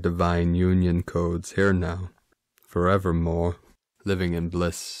our divine union codes here now, forevermore, living in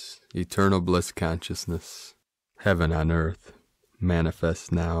bliss, eternal bliss consciousness. Heaven on earth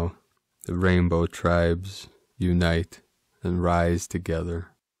manifests now. The rainbow tribes unite and rise together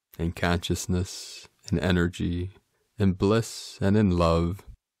in consciousness, in energy, in bliss, and in love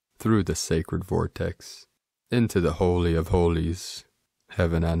through the sacred vortex into the Holy of Holies,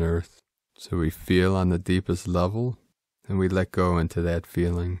 heaven on earth. So we feel on the deepest level, and we let go into that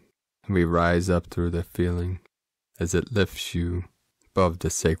feeling, and we rise up through that feeling as it lifts you above the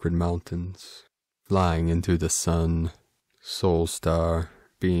sacred mountains, flying into the sun, soul star,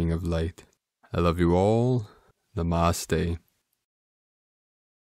 being of light. I love you all. Namaste.